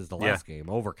set pieces the last game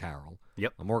over Carroll.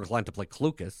 Yep. I'm more inclined to play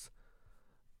Klukas.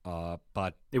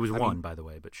 But it was one, by the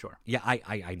way, but sure. Yeah,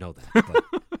 I know that. But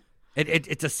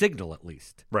it's a signal at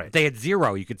least. Right. If they had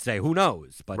 0, you could say, who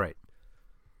knows? But right.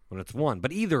 When it's 1.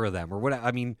 But either of them or whatever.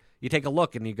 I mean, you take a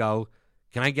look and you go,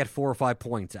 can I get 4 or 5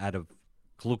 points out of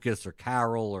Klukas or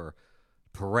Carroll or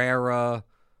Pereira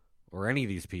or any of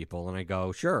these people? And I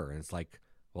go, sure. And it's like,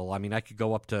 well, I mean, I could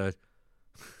go all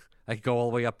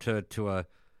the way up to a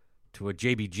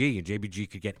JBG, and JBG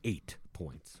could get 8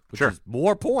 points, which is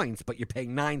more points, but you're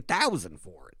paying 9,000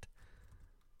 for it.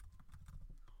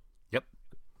 Yep.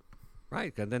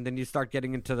 Right, and then you start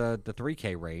getting into the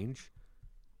 3K range,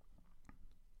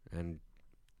 and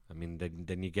I mean,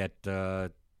 then you get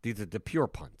these are the pure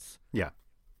punts. Yeah.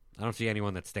 I don't see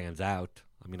anyone that stands out.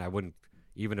 I mean, I wouldn't,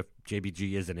 even if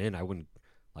JBG isn't in, I wouldn't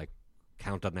like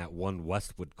count on that one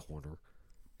Westwood corner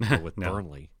with No,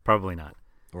 Burnley. Probably not.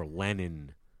 Or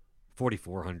Lennon,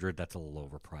 4,400. That's a little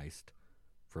overpriced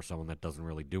for someone that doesn't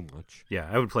really do much. Yeah,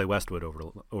 I would play Westwood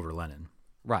over Lennon.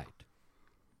 Right.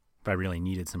 If I really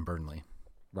needed some Burnley.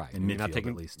 Right. In midfield,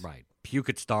 at least. Right. Pugh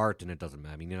could start, and it doesn't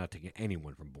matter. I mean, you're not taking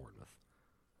anyone from Bournemouth.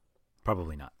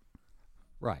 Probably not.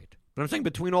 Right. But I'm saying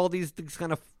between all these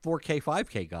kind of 4K,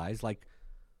 5K guys, like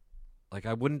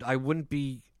I wouldn't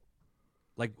be,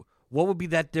 like, what would be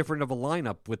that different of a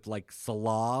lineup with, like,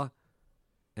 Salah,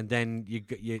 and then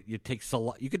you take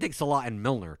Salah, you could take Salah and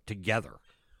Milner together.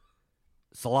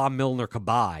 Salah, Milner,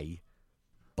 Cabaye,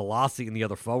 Balassi in the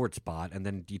other forward spot, and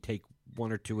then you take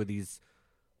 1 or 2 of these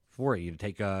for you. You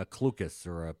take a Klukas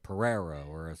or a Pereira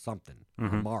or a something, or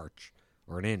a March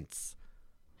or an Ince,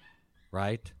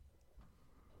 right?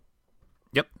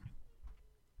 Yep.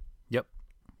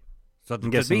 So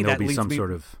I'm guessing there'll be some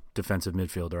sort of defensive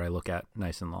midfielder I look at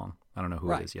nice and long. I don't know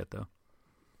who it is yet, though.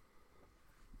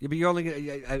 Yeah, but you're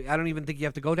only. I don't even think you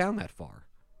have to go down that far,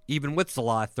 even with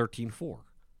Salah at 13-4.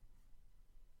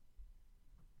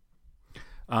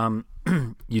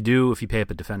 You do if you pay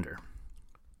up a defender.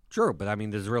 True, but I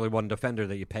mean, there's really one defender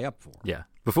that you pay up for. Yeah.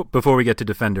 Before we get to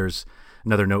defenders,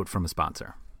 another note from a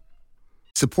sponsor.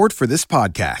 Support for this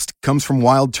podcast comes from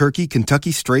Wild Turkey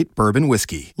Kentucky Straight Bourbon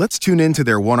Whiskey. Let's tune in to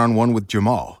their one-on-one with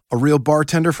Jamal, a real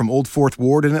bartender from Old Fourth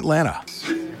Ward in Atlanta.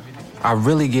 I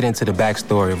really get into the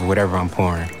backstory of whatever I'm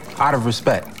pouring, out of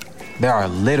respect. There are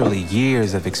literally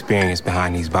years of experience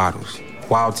behind these bottles.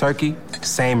 Wild Turkey,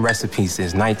 same recipe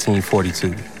since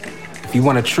 1942. If you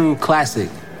want a true classic,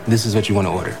 this is what you want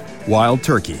to order. Wild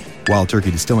Turkey. Wild Turkey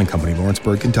Distilling Company,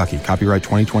 Lawrenceburg, Kentucky. Copyright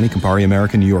 2020, Campari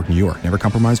American, New York, New York. Never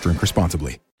compromise, drink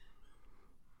responsibly.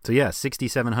 So yeah,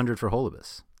 $6,700 for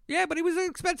Holebas. Yeah, but he was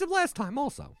expensive last time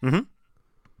also. Mm-hmm.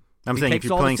 I'm saying if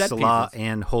you're playing Salah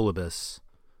and Holebas,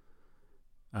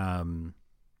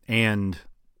 and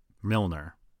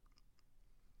Milner,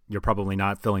 you're probably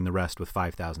not filling the rest with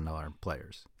 $5,000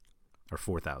 players or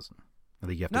 $4,000. I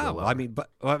think you have to go lower. I mean,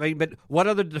 but what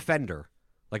other defender?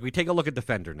 Like, we take a look at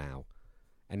defender now,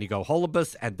 and you go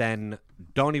Holebas, and then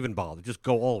don't even bother. Just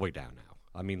go all the way down now.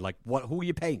 I mean, like, who are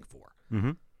you paying for?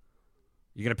 Mm-hmm.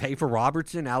 You're going to pay for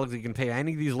Robertson? Alex, you can pay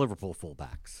any of these Liverpool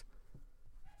fullbacks.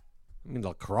 I mean,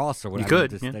 Lacrosse or whatever.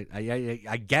 You could,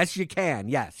 I guess you can.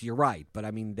 Yes, you're right. But,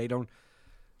 I mean, they don't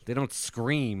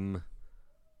scream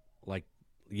like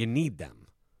you need them.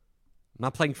 I'm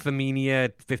not playing Firmino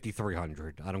at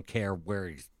 5,300. I don't care where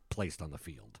he's placed on the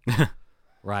field.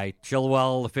 Right?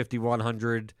 Chilwell at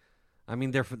 5,100. I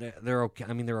mean, they're okay.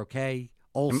 I mean, they're okay.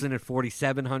 Olsen at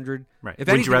 4,700. Right.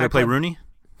 Would you rather play Rooney?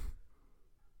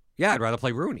 Yeah, I'd rather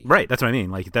play Rooney. Right. That's what I mean.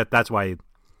 Like that's why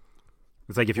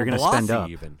it's like if you're going to spend up.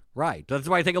 Even. Right. That's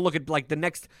why I take a look at like the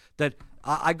next that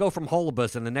I go from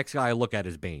Holebas, and the next guy I look at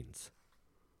is Baines.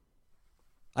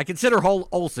 I consider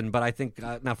Olsen, but I think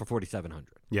not for 4,700.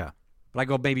 Yeah. But I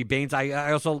go maybe Baines.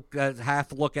 I also have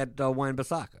to look at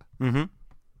Wan-Bissaka. Mm-hmm.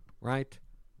 Right?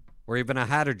 Or even a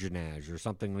Haderjanaj or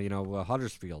something, a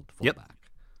Huddersfield fullback. Yep.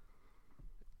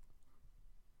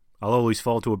 I'll always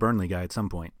fall to a Burnley guy at some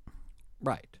point.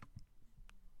 Right.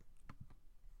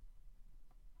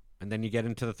 And then you get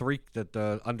into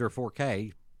the under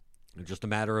 4K. It's just a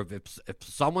matter of if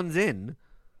someone's in.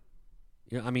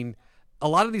 A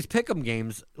lot of these pick'em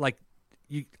games,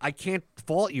 I can't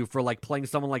fault you for playing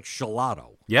someone like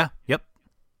Shalato. Yeah. Yep.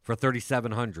 For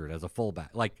 3,700 as a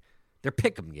fullback. They're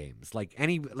pick'em games.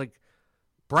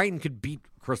 Brighton could beat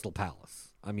Crystal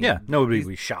Palace. Nobody would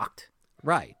be shocked.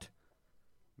 Right.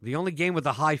 The only game with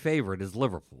a high favorite is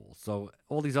Liverpool. So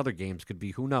all these other games could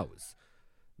be, who knows?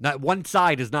 Not one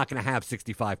side is not going to have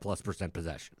 65+%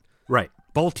 possession. Right.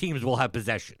 Both teams will have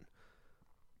possession.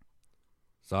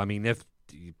 So, if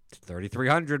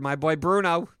 3,300, my boy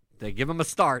Bruno, they give him a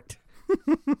start.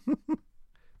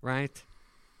 Right?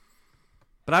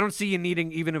 But I don't see you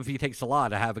needing, even if he takes a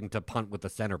lot, having to punt with a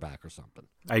center back or something.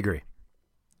 I agree.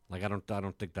 I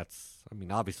don't think that's.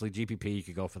 Obviously GPP, you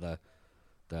could go for the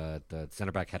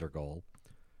center back header goal,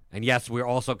 and yes, we're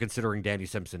also considering Danny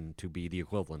Simpson to be the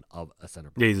equivalent of a center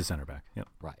back. Yeah, he's a center back. Yep.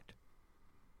 Right.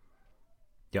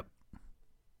 Yep.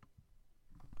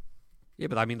 Yeah,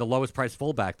 but the lowest price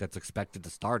fullback that's expected to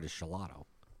start is Shalato.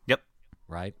 Yep.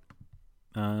 Right.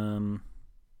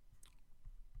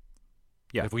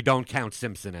 Yeah. If we don't count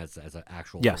Simpson as an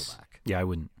actual fullback. Yeah, I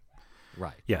wouldn't.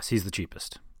 Right. Yes, he's the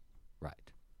cheapest. Right.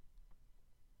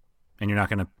 And you're not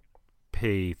going to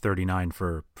pay 39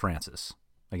 for Francis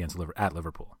at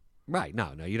Liverpool. Right.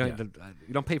 No, you don't. Yeah.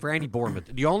 You don't pay for any Bournemouth.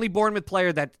 The only Bournemouth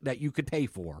player that you could pay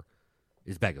for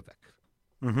is Begovic.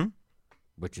 Mm-hmm.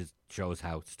 Which shows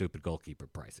how stupid goalkeeper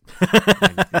pricing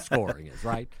and scoring is,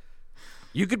 right?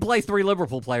 You could play 3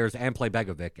 Liverpool players and play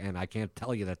Begovic, and I can't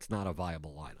tell you that's not a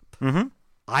viable lineup. Mm-hmm.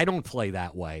 I don't play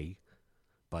that way,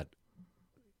 but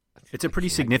it's a pretty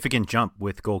significant jump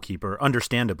with goalkeeper,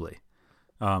 understandably,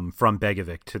 from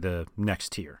Begovic to the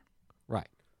next tier. Right.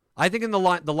 I think in the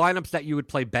lineups that you would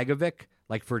play Begovic,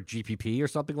 like for GPP or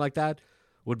something like that,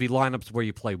 would be lineups where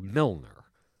you play Milner.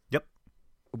 Yep.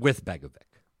 With Begovic.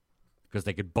 Because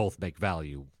they could both make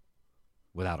value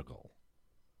without a goal.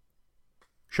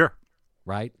 Sure.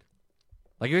 Right?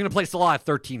 You're going to play Salah at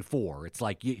 13-4. It's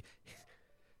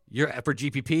you're for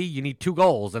GPP, you need 2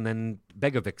 goals, and then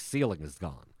Begovic's ceiling is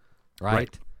gone.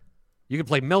 Right? You could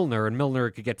play Milner, and Milner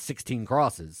could get 16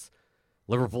 crosses.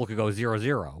 Liverpool could go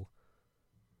 0-0.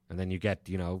 And then you get,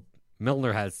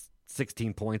 Milner has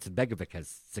 16 points and Begovic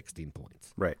has 16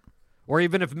 points. Right. Or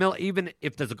even if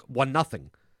there's a 1-0,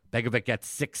 Begovic gets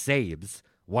 6 saves,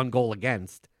 1 goal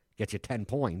against, gets you 10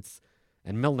 points,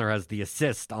 and Milner has the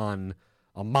assist on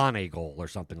a Mane goal or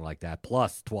something like that,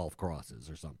 plus 12 crosses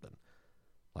or something.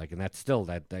 And that's still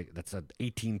that's an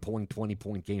 18-point,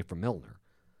 20-point game for Milner.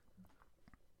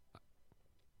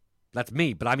 That's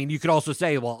me. But, you could also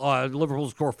say, Liverpool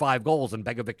score 5 goals and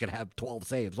Begovic could have 12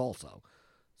 saves also.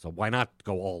 So why not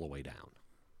go all the way down?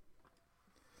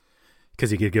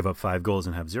 Because he could give up 5 goals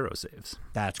and have 0 saves.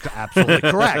 That's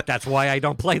absolutely correct. That's why I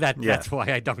don't play that. Yeah. That's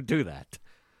why I don't do that.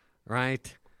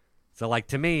 Right? So,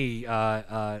 to me,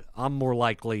 I'm more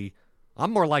likely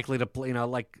to play,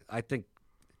 I think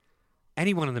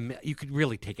anyone in the, you could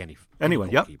really take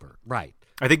anyone, yep. Right.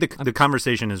 I think the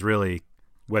conversation is really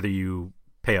whether you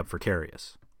pay up for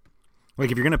Karius.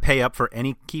 If you're going to pay up for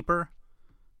any keeper,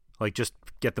 just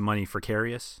get the money for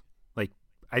Karius.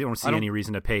 I don't see any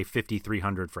reason to pay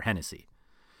 $5,300 for Hennessy.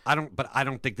 I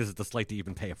don't think this is the slate to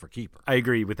even pay up for keeper. I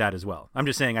agree with that as well. I'm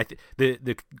just saying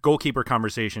the goalkeeper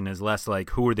conversation is less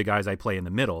who are the guys I play in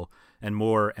the middle and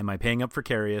more am I paying up for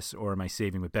Karius or am I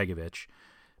saving with Begovic?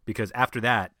 Because after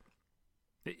that,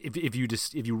 if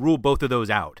you rule both of those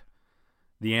out,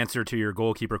 the answer to your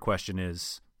goalkeeper question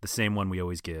is the same one we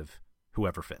always give: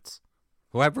 whoever fits.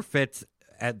 Whoever fits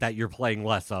that you're playing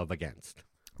less of against.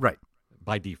 Right.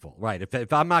 By default, right.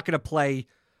 If I'm not going to play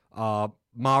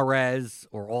Mahrez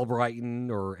or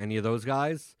Albrighton or any of those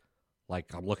guys,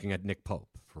 I'm looking at Nick Pope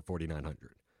for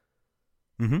 4,900.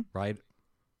 Mm-hmm. Right?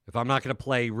 If I'm not going to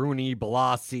play Rooney,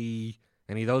 Balassi,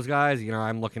 any of those guys,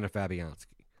 I'm looking at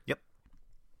Fabianski. Yep.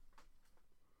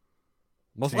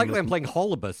 Most likely I'm playing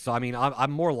Holebas, so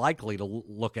I'm more likely to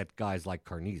look at guys like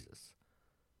Karnezis.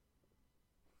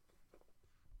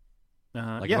 If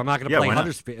I'm not going to play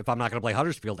Huddersfield, if I'm not going to play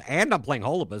Huddersfield and I'm playing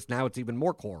Holebas, now it's even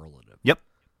more correlative. Yep.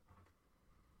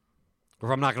 Or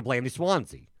if I'm not going to play any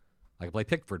Swansea, I can play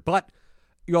Pickford. But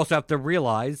you also have to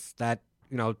realize that,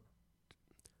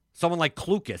 someone like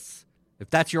Klukas, if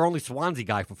that's your only Swansea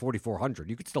guy for 4,400,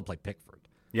 you could still play Pickford.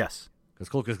 Yes. Because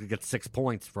Klukas could get 6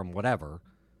 points from whatever.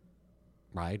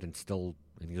 right? And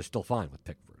you're still fine with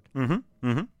Pickford. Mm-hmm.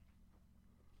 Mm-hmm.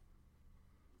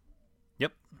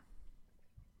 Yep.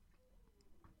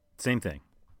 Same thing.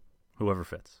 Whoever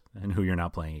fits and who you're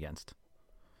not playing against.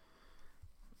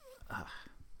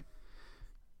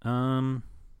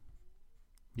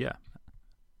 Yeah.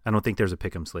 I don't think there's a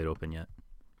pick'em slate open yet.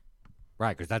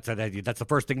 Right, because that's the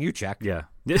first thing you check. Yeah.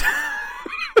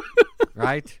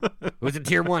 Right? Was it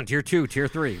tier 1, tier 2, tier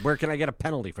 3? Where can I get a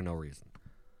penalty for no reason?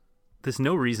 This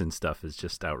no reason stuff is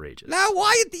just outrageous. No,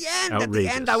 why at the end? Outrageous. At the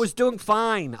end, I was doing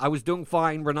fine.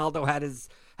 Ronaldo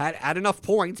had enough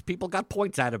points. People got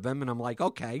points out of him, and I'm like,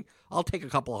 okay, I'll take a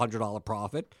couple $100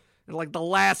 profit. And like the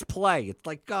last play, it's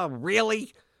like, oh,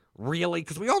 really? Really?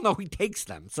 Because we all know he takes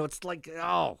them. So it's like,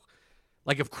 oh.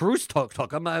 Like if Cruz took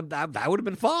him, that would have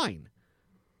been fine.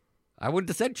 I wouldn't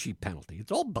have said cheap penalty.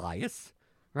 It's all bias,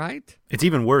 right? It's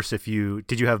even worse did you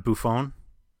have Buffon?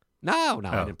 No,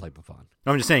 I didn't play Buffon.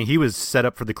 I'm just saying he was set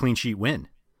up for the clean sheet win.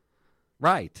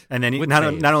 Right. And then not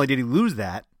only did he lose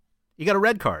that, he got a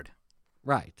red card.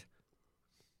 Right.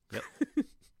 Yep.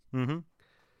 Mm-hmm.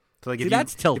 So like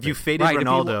that's tilted. If you faded right,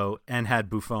 Ronaldo and had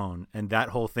Buffon and that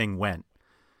whole thing went,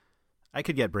 I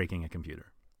could get breaking a computer.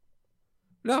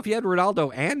 No, if you had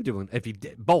Ronaldo and if you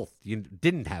did both, you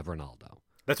didn't have Ronaldo.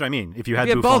 That's what I mean. If you had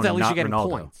Buffon both, at least not you're getting Ronaldo.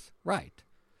 points. Right.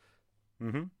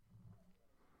 Mm-hmm.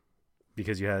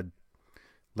 Because you had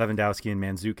Lewandowski and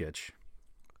Mandzukic.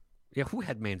 Yeah, who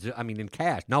had Mandzukic? I mean, in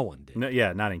cash, no one did. No,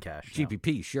 yeah, not in cash.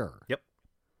 GPP, no. sure. Yep.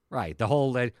 Right. The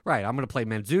whole right. I'm going to play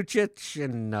Mandzukic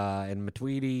and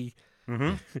Matuidi.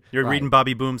 Mm-hmm. You're right. reading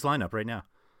Bobby Boom's lineup right now.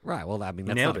 Right. Well, I mean,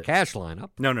 that's nailed not it. a cash lineup.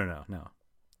 No.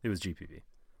 It was GPP.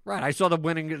 Right. I saw the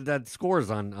winning scores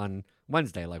on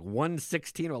Wednesday, like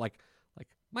 116 or like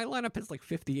my lineup is like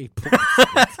 58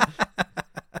 points.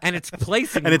 And it's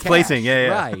placing. And it's cash. placing, yeah.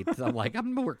 Right. So I'm like,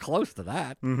 we're close to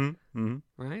that. Mm-hmm. Mm-hmm.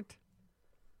 Right.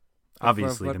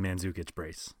 Obviously, the Mandzukic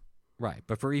brace. Right.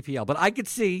 But for EPL. But I could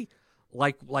see,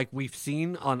 like we've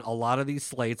seen on a lot of these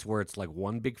slates where it's like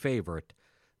one big favorite,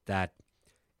 that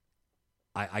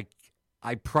I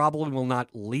probably will not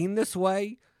lean this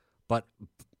way, but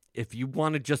if you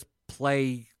want to just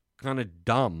play kind of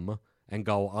dumb and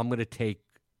go, I'm going to take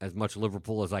as much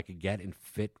Liverpool as I could get and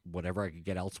fit whatever I could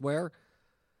get elsewhere,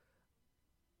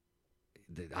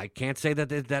 I can't say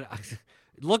that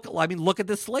look at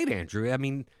this slate, Andrew. I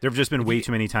mean, there have just been way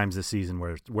too many times this season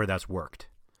where that's worked.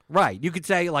 Right. You could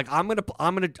say like I'm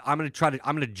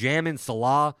gonna jam in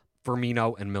Salah,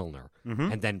 Firmino, and Milner,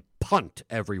 and then punt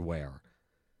everywhere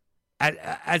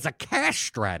as a cash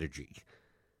strategy.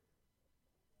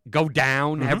 Go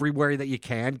down everywhere that you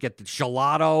can. Get the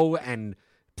Shalato and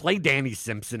play Danny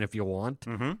Simpson if you want.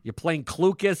 Mm-hmm. You're playing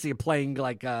Klukas. You're playing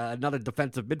like another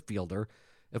defensive midfielder.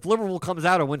 If Liverpool comes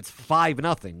out and wins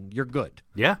 5-0, you're good.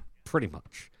 Yeah, pretty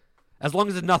much. As long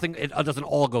as it doesn't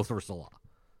all go through Salah,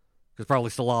 because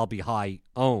probably Salah will be high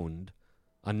owned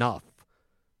enough.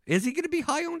 Is he going to be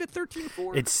high owned at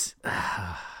 13-4? It's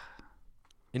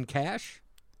in cash.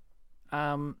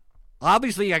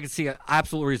 Obviously, I can see an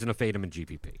absolute reason to fade him in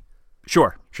GPP.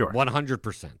 Sure.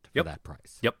 100% for that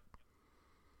price. Yep.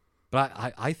 But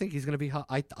I think he's going to be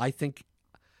high. I think.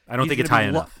 I don't think it's high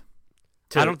enough.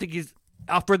 I don't think he's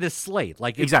for this slate.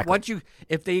 Like exactly.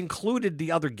 If they included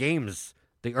the other games,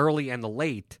 the early and the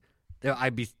late,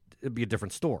 it'd be a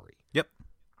different story. Yep.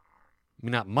 I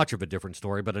mean, not much of a different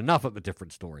story, but enough of a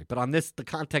different story. But on the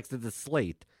context of this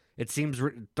slate, it seems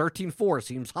 13-4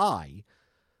 seems high,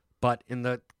 but in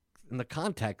the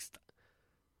context,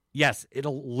 yes,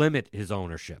 it'll limit his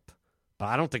ownership, but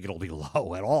I don't think it'll be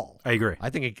low at all. I agree. I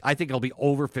think it'll be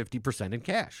over 50% in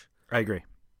cash. I agree.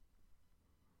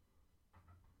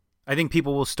 I think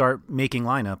people will start making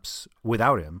lineups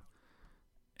without him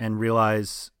and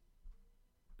realize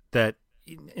that,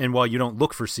 and while you don't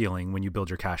look for ceiling when you build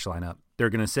your cash lineup,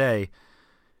 they're going to say,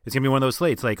 it's going to be one of those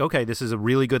slates like, okay, this is a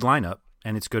really good lineup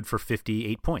and it's good for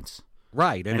 58 points.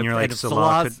 Right. And you're like,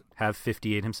 Salah could have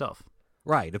 58 himself.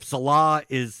 Right. If Salah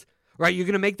is, right, you're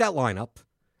going to make that lineup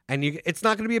and it's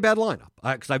not going to be a bad lineup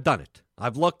because I've done it.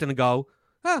 I've looked and go,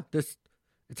 it's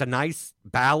a nice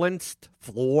balanced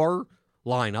floor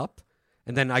lineup.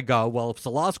 And then I go, well, if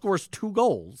Salah scores 2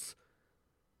 goals,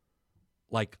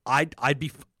 like I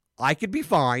could be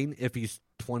fine if he's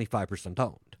 25%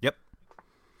 owned. Yep.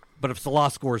 But if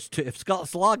Salah scores if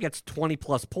Salah gets 20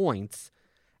 plus points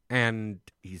and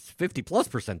he's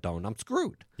 50+% owned, I'm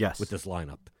screwed. Yes. With this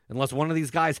lineup. Unless one of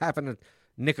these guys happen to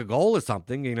nick a goal or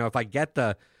something, if I get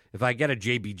a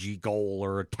JBG goal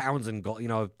or a Townsend goal,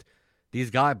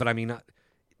 these guys, but I mean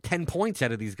 10 points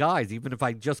out of these guys, even if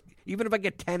I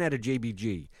get 10 out of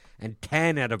JBG and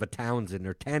 10 out of a Townsend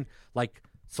or 10, like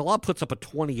Salah puts up a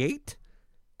 28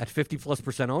 at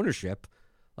 50+% ownership.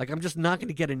 Like, I'm just not going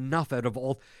to get enough out of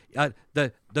all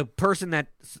the person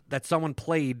that someone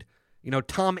played,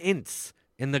 Tom Ince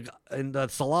in the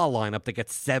Salah lineup that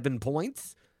gets 7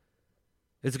 points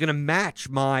is going to match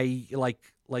my like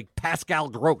Pascal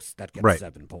Gross that gets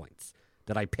 7 points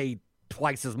that I paid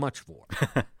twice as much for.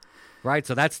 Right?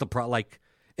 So that's the problem. Like,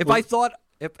 if I thought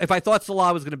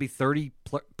Salah was going to be 30%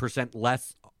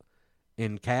 less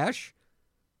in cash,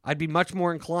 I'd be much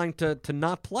more inclined to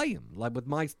not play him. Like, with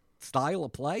my style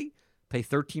of play, pay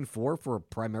 13.4 for a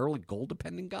primarily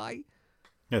goal-dependent guy.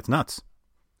 Yeah, it's nuts.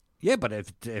 Yeah, but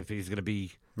if he's going to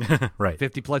be right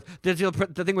 50 plus,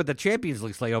 the thing with the Champions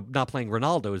League slate of not playing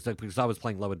Ronaldo is that because I was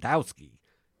playing Lewandowski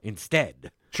instead.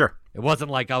 Sure, it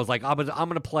wasn't like I was like I'm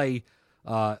going to play,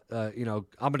 I'm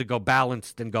going to go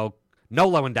balanced and go no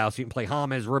Lewandowski and play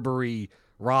James, Ribéry,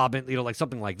 Robin, like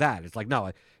something like that. It's like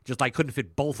no, I couldn't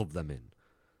fit both of them in.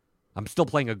 I'm still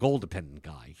playing a goal-dependent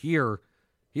guy here.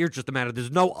 Here's just a matter.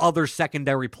 There's no other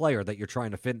secondary player that you're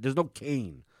trying to fit. There's no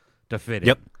Kane to fit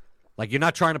in. Like, you're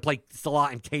not trying to play Salah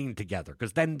and Kane together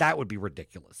because then that would be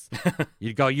ridiculous.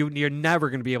 You're never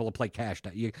going to be able to play cash.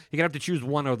 You're going to have to choose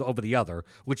one over the other,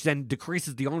 which then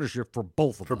decreases the ownership for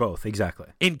both of them. For both, exactly.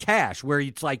 In cash, where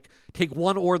it's like, take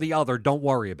one or the other, don't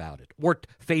worry about it. Or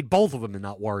fade both of them and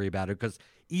not worry about it because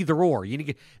either or.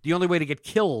 The only way to get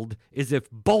killed is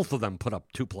if both of them put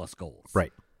up 2+ goals.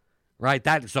 Right. Right?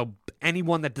 So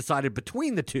anyone that decided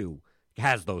between the two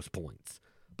has those points.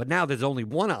 But now there's only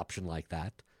one option like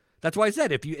that. That's why I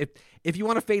said if you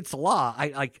want to fade Salah,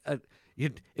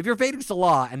 if you're fading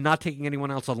Salah and not taking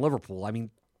anyone else on Liverpool, I mean,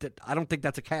 I don't think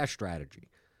that's a cash strategy.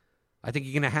 I think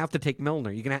you're going to have to take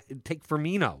Milner. You're going to take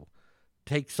Firmino,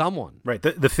 take someone. Right.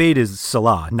 The fade is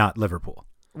Salah, not Liverpool.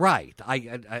 Right.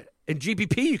 In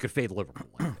GPP you could fade Liverpool.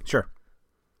 Sure.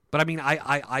 But I mean,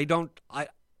 I don't.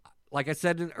 Like I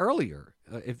said earlier,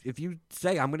 if you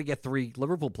say I'm going to get 3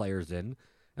 Liverpool players in,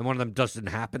 and one of them doesn't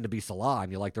happen to be Salah,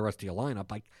 and you like the rest of your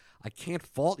lineup, I can't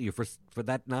fault you for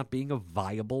that not being a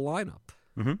viable lineup.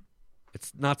 Mm-hmm.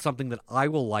 It's not something that I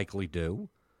will likely do,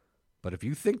 but if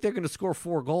you think they're going to score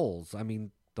 4 goals, I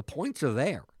mean, the points are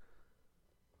there.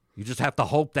 You just have to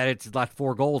hope that it's not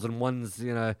 4 goals and one's,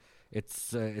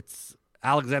 it's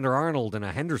Alexander-Arnold and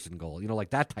a Henderson goal, like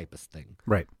that type of thing.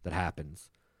 Right. That happens.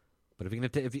 But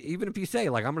even if you say,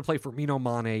 like, I'm going to play Firmino,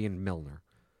 Mane, and Milner,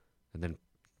 and then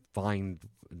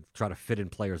try to fit in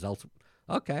players else.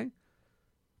 Okay.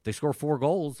 They score 4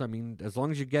 goals. I mean, as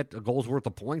long as you get a goal's worth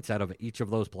of points out of each of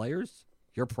those players,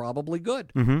 you're probably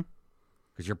good. Mm-hmm.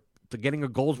 Because you're getting a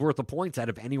goal's worth of points out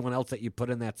of anyone else that you put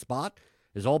in that spot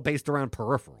is all based around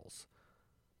peripherals.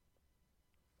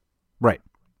 Right.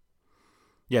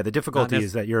 Yeah, the difficulty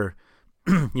is that you're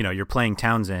playing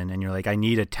Townsend and you're like, I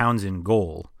need a Townsend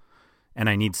goal and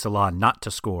I need Salah not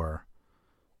to score.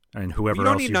 And whoever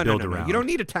else you build around. You don't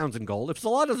need a Townsend goal. If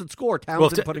Salah doesn't score,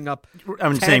 Townsend putting up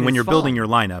I'm saying when you're fine. building your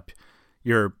lineup,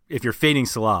 if you're fading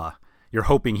Salah, you're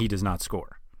hoping he does not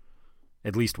score.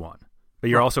 At least one. But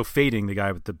you're also fading the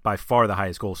guy with by far the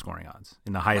highest goal scoring odds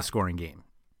in the highest scoring game.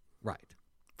 Right.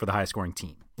 For the highest scoring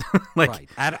team. Right.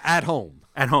 At home.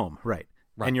 At home, right.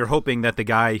 And you're hoping that the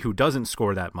guy who doesn't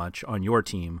score that much on your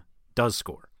team does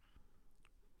score.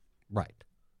 Right.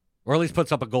 Or at least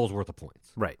puts up a goal's worth of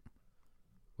points. Right.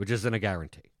 Which isn't a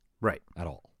guarantee. Right. At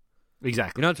all.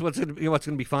 Exactly. What's going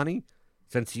to be funny?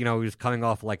 Since, he was coming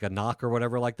off like a knock or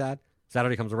whatever like that,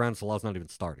 Saturday comes around, Salah's not even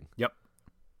starting. Yep.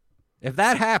 If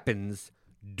that happens,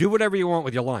 do whatever you want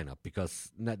with your lineup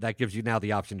because that gives you now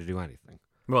the option to do anything.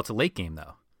 Well, it's a late game,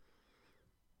 though.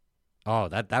 Oh,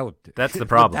 that's the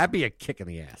problem. That'd be a kick in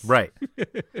the ass. Right.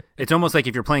 It's almost like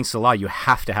if you're playing Salah, you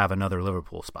have to have another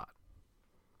Liverpool spot.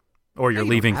 Or you're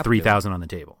leaving 3,000 on the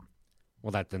table.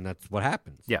 Well, then that's what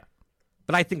happens. Yeah.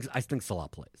 But I think Salah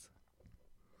plays.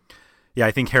 Yeah,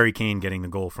 I think Harry Kane getting the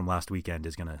goal from last weekend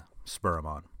is going to spur him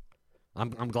on.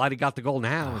 I'm glad he got the goal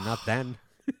now and not then.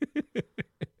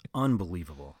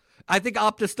 Unbelievable. I think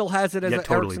Opta still has it as an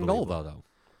totally Eriksen goal, though.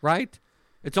 Right?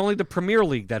 It's only the Premier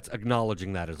League that's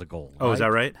acknowledging that as a goal. Oh, right? Is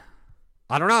that right?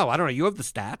 I don't know. You have the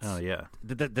stats. Oh, yeah.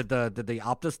 Did the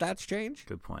Opta stats change?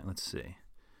 Good point. Let's see.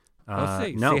 Let's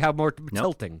see. No. See how more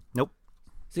tilting. Nope.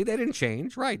 See, they didn't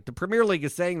change. Right. The Premier League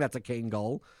is saying that's a Kane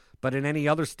goal, but in any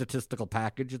other statistical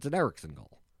package, it's an Eriksen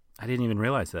goal. I didn't even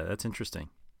realize that. That's interesting.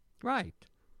 Right.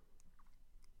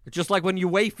 It's just like when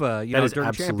UEFA, that is during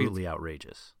absolutely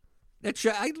outrageous.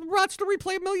 I watched the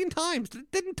replay a million times.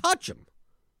 It didn't touch him.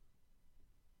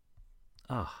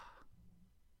 Oh.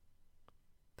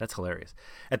 That's hilarious.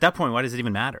 At that point, why does it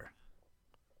even matter?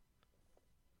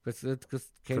 Because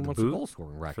Kane wants a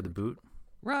goal-scoring record. For the boot?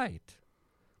 Right.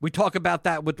 We talk about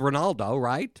that with Ronaldo,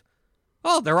 right?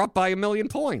 Oh, they're up by 1 million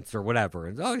points or whatever.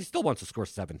 And, he still wants to score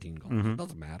 17 goals. It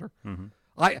doesn't matter.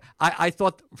 I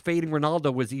thought fading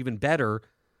Ronaldo was even better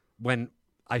when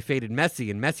I faded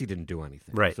Messi and Messi didn't do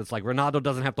anything. Right. So it's like Ronaldo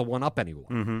doesn't have to one-up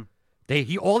anyone.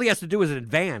 All he has to do is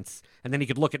advance, and then he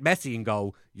could look at Messi and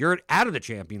go, you're out of the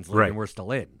Champions League and we're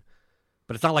still in.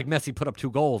 But it's not like Messi put up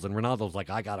 2 goals and Ronaldo's like,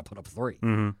 I got to put up 3.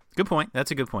 Good point.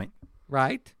 That's a good point.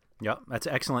 Right? Yep, that's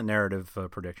an excellent narrative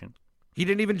prediction. He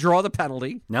didn't even draw the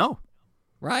penalty. No.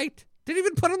 Right? Didn't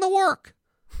even put in the work.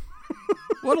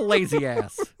 What a lazy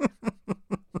ass.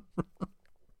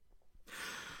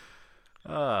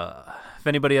 If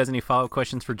anybody has any follow-up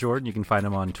questions for Jordan, you can find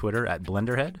him on Twitter at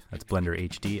BlenderHead. That's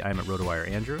BlenderHD. I'm at RotoWire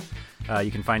Andrew. You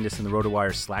can find us in the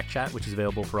RotoWire Slack chat, which is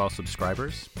available for all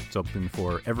subscribers. It's open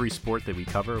for every sport that we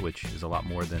cover, which is a lot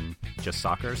more than just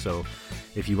soccer. So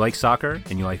if you like soccer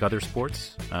and you like other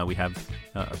sports, we have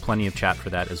plenty of chat for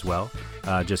that as well.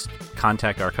 Just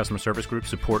contact our customer service group,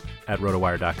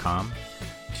 support@rotowire.com,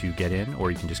 to get in, or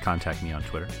you can just contact me on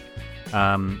Twitter.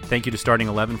 Thank you to Starting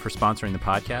 11 for sponsoring the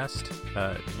podcast.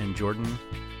 And Jordan,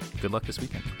 good luck this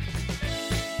weekend.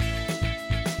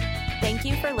 Thank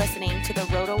you for listening to the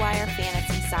RotoWire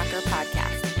Fantasy Soccer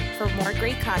Podcast. For more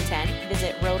great content,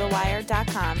 visit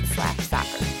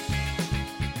rotowire.com/soccer.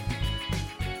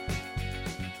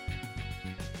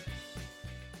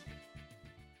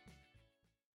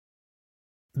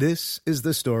 This is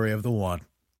the story of the one.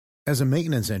 As a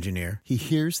maintenance engineer, he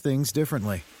hears things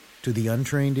differently. To the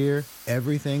untrained ear,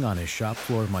 everything on his shop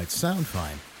floor might sound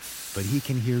fine, but he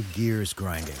can hear gears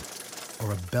grinding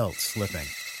or a belt slipping.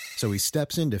 So he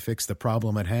steps in to fix the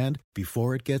problem at hand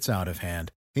before it gets out of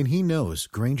hand. And he knows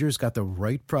Grainger's got the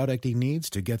right product he needs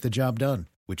to get the job done,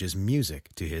 which is music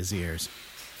to his ears.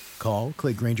 Call,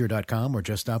 click Grainger.com, or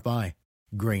just stop by.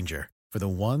 Grainger, for the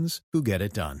ones who get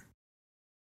it done.